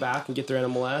brokers come back and get their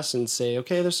NMLS and say,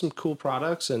 okay, there's some cool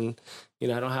products and,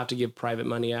 I don't have to give private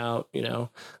money out,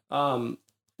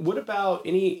 What about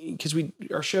because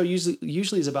our show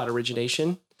usually is about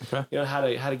origination, okay. How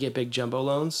to get big jumbo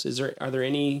loans. Are there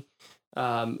any,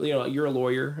 you're a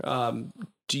lawyer.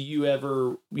 Do you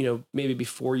ever, maybe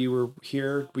before you were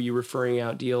here, were you referring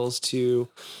out deals to,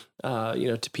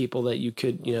 to people that you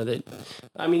could,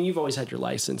 you've always had your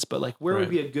license, but like where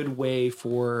would be a good way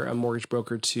for a mortgage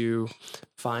broker to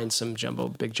find some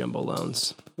big jumbo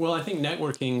loans? Well, I think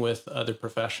networking with other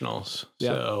professionals.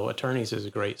 Yeah. So attorneys is a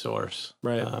great source,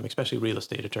 right? Especially real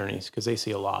estate attorneys, because they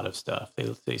see a lot of stuff.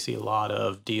 They see a lot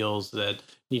of deals that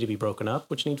need to be broken up,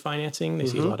 which need financing. They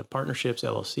see a lot of partnerships,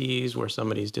 LLCs, where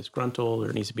somebody's disgruntled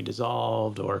or needs to be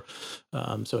dissolved, or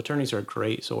so attorneys are a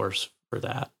great source for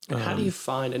that. And how do you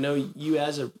find? I know you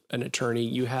as an attorney,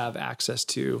 you have access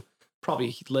to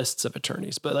probably lists of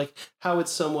attorneys, but like how would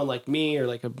someone like me or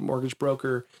like a mortgage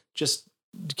broker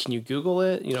can you Google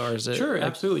it? Or is it sure?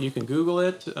 Absolutely, you can Google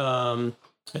it, and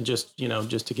just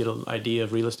to get an idea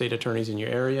of real estate attorneys in your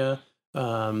area.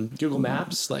 Google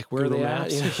Maps, like where Google are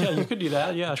they Maps. at? Yeah, you could do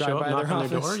that. Yeah, Drive show up, by knock their on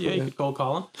their office. door. Yeah, you could cold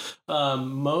call them.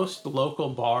 Most local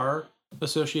bar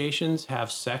associations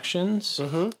have sections,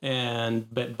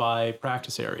 but by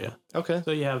practice area. Okay.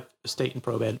 So you have state and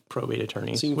probate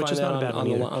attorneys, So you can which find is that not a bad one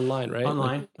either. online, right?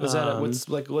 Online. Like, is that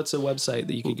what's a website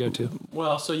that you could go to?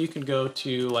 Well, so you can go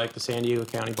to like the San Diego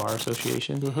County Bar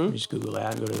Association. You just Google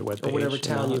that and go to their webpage. Or whatever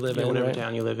town you live in, whatever right?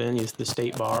 town you live in. Use the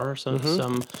state bar.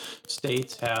 Some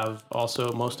states have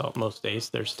also, most states,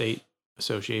 their state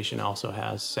association also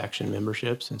has section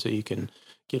memberships. And so you can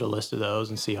get a list of those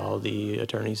and see all the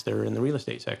attorneys that are in the real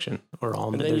estate section, or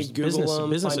all. And then you Google them,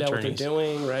 business find out what attorneys. they're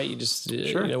doing, right? You just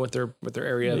Sure. you know what their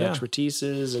area of expertise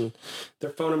is, and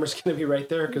their phone number's going to be right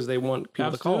there because they want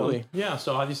people to call them. Yeah.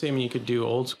 So obviously, I mean, you could do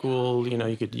old school. You know,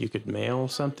 you could mail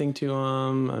something to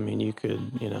them. I mean, you could,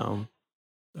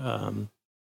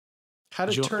 How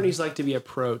do attorneys like to be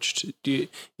approached? You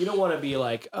don't want to be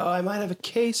like, oh, I might have a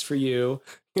case for you.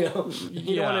 You know,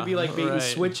 you don't want to be like bait and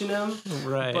switching them.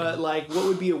 Right. But like, what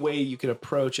would be a way you could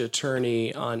approach an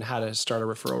attorney on how to start a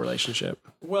referral relationship?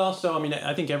 Well, so I mean,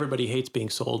 I think everybody hates being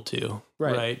sold to,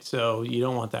 right? So you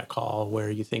don't want that call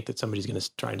where you think that somebody's going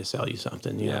to trying to sell you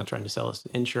something, you know, trying to sell us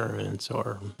insurance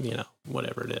or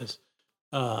whatever it is.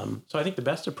 So I think the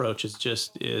best approach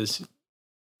is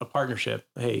a partnership.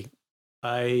 Hey,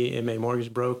 I am a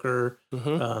mortgage broker.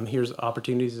 Here's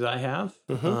opportunities that I have.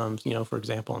 For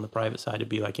example, on the private side, it'd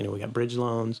be like, we got bridge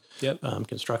loans,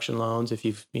 construction loans. If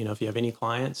if you have any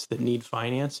clients that need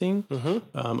financing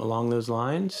along those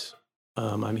lines,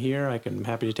 I'm here. I'm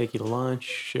happy to take you to lunch,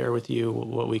 share with you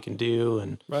what we can do,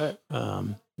 and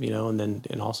and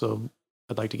also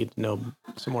I'd like to get to know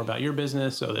some more about your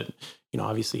business, so that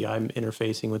obviously I'm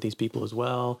interfacing with these people as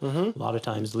well. A lot of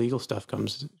times, legal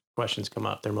questions come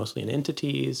up. They're mostly in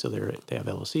entities, so they have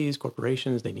LLCs,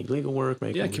 corporations. They need legal work.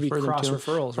 Maybe it could be cross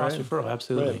referrals, right? Cross referral,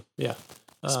 absolutely. Right. Yeah.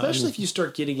 Especially if you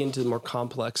start getting into the more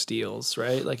complex deals,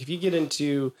 right? Like if you're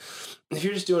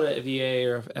just doing a VA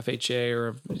or a FHA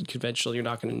or a conventional, you're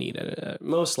not going to need it.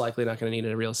 Most likely not going to need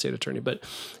a real estate attorney. But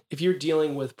if you're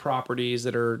dealing with properties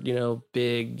that are,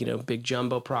 big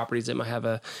jumbo properties that might have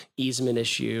a easement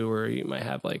issue, or you might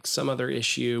have like some other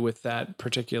issue with that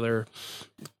particular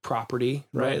property,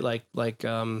 right?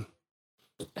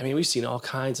 We've seen all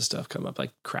kinds of stuff come up,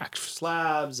 like cracked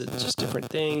slabs and just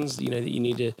different things, that you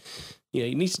need to,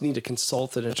 you need to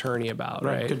consult an attorney about,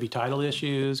 right? Could be title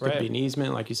issues, could be an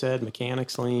easement, like you said,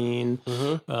 mechanics lien.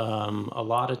 A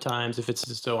lot of times, if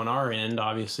it's so on our end,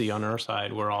 obviously on our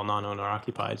side, we're all non-owner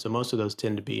occupied. So most of those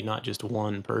tend to be not just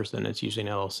one person. It's usually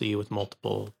an LLC with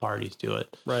multiple parties to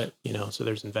it. Right. So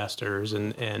there's investors,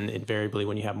 and invariably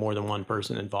when you have more than one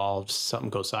person involved, something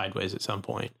goes sideways at some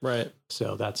point. Right.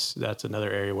 So that's another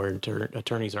area where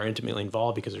attorneys are intimately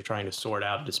involved, because they're trying to sort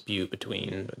out a dispute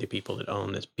between the people that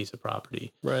own this piece of property.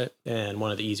 Right. And one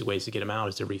of the easy ways to get them out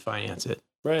is to refinance it.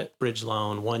 Right. Bridge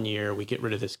loan, 1 year, we get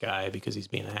rid of this guy because he's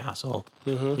being a hassle.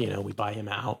 We buy him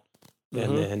out,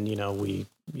 and then, we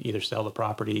either sell the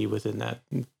property within that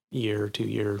year or 2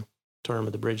 year term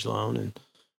of the bridge loan. And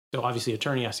so obviously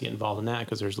attorney has to get involved in that,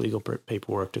 because there's legal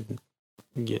paperwork to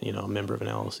get, a member of an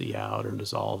LLC out or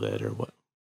dissolve it or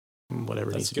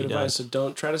whatever needs to be done. That's good advice. So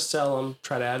don't try to sell them,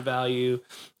 try to add value,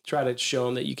 try to show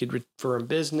them that you could refer him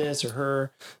business or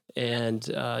her, and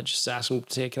just ask them,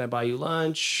 say, can I buy you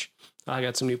lunch? I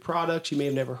got some new products you may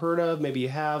have never heard of. Maybe you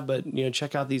have, but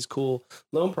check out these cool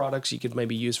loan products you could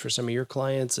maybe use for some of your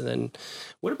clients. And then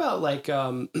what about like,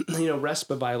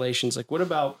 RESPA violations? Like what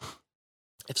about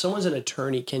if someone's an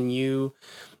attorney, can you,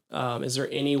 is there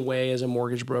any way as a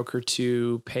mortgage broker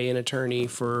to pay an attorney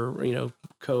for,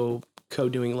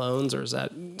 co-doing loans, or is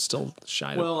that still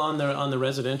shy? Well, on the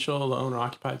residential owner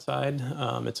occupied side,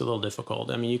 it's a little difficult.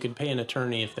 I mean, you could pay an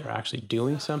attorney if they're actually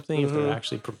doing something, if they're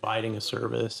actually providing a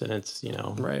service, and it's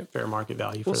fair market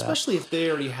value for that. Especially if they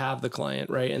already have the client,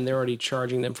 right, and they're already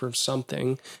charging them for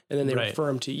something, and then they refer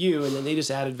them to you, and then they just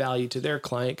added value to their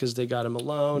client because they got them a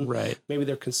loan. Right. Maybe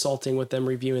they're consulting with them,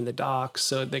 reviewing the docs,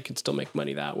 so they can still make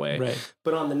money that way. Right.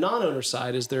 But on the non-owner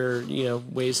side, is there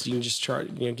ways you can just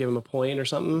charge, give them a point or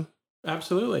something?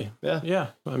 Absolutely. Yeah.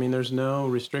 I mean, there's no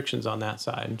restrictions on that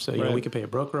side. So, we could pay a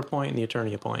broker a point and the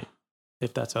attorney a point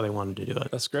if that's how they wanted to do it.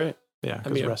 That's great. Yeah.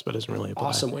 Because RESPA doesn't really apply.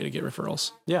 Awesome way to get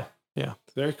referrals. Yeah. Yeah.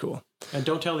 Very cool. And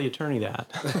don't tell the attorney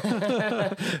that.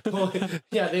 Well,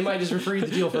 they might just refer you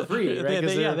the deal for free, right?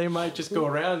 They might just go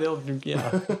around. They'll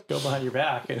go behind your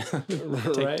back and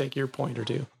take your point or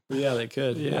two. Yeah, they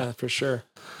could. Yeah, for sure.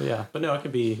 Yeah. But no, it can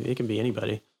be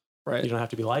anybody. Right. You don't have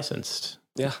to be licensed.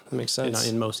 Yeah, that makes sense.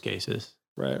 In most cases.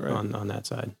 Right. On that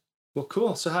side. Well,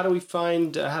 cool. So how do they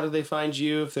find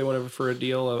you if they want to refer a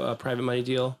deal, a private money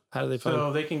deal? How do they find?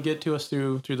 So they can get to us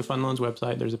through the Fund Loans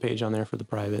website. There's a page on there for the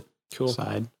private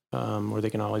side, or they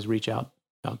can always reach out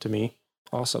to me.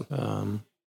 Awesome.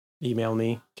 Email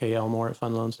me,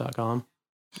 kelmore@fundloans.com.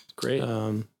 Great.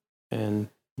 And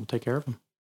we'll take care of them.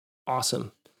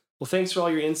 Awesome. Well, thanks for all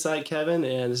your insight, Kevin.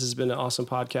 And this has been an awesome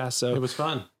podcast. So It was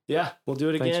fun. yeah, we'll do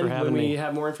it Thanks again for having when we me.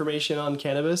 have more information on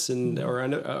cannabis and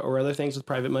or other things with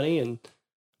private money, and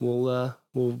we'll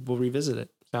revisit it.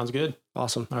 Sounds good.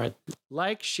 Awesome. All right.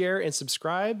 Like, share, and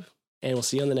subscribe, and we'll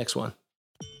see you on the next one.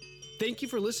 Thank you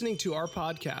for listening to our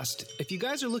podcast. If you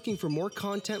guys are looking for more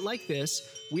content like this,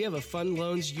 we have a Fund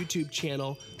Loans YouTube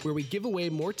channel where we give away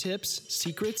more tips,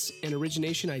 secrets, and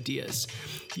origination ideas.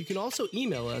 You can also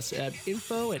email us at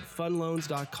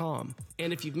info@fundloans.com.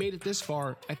 And if you've made it this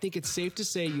far, I think it's safe to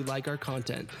say you like our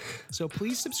content. So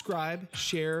please subscribe,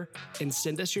 share, and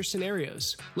send us your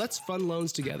scenarios. Let's fund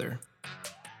loans together.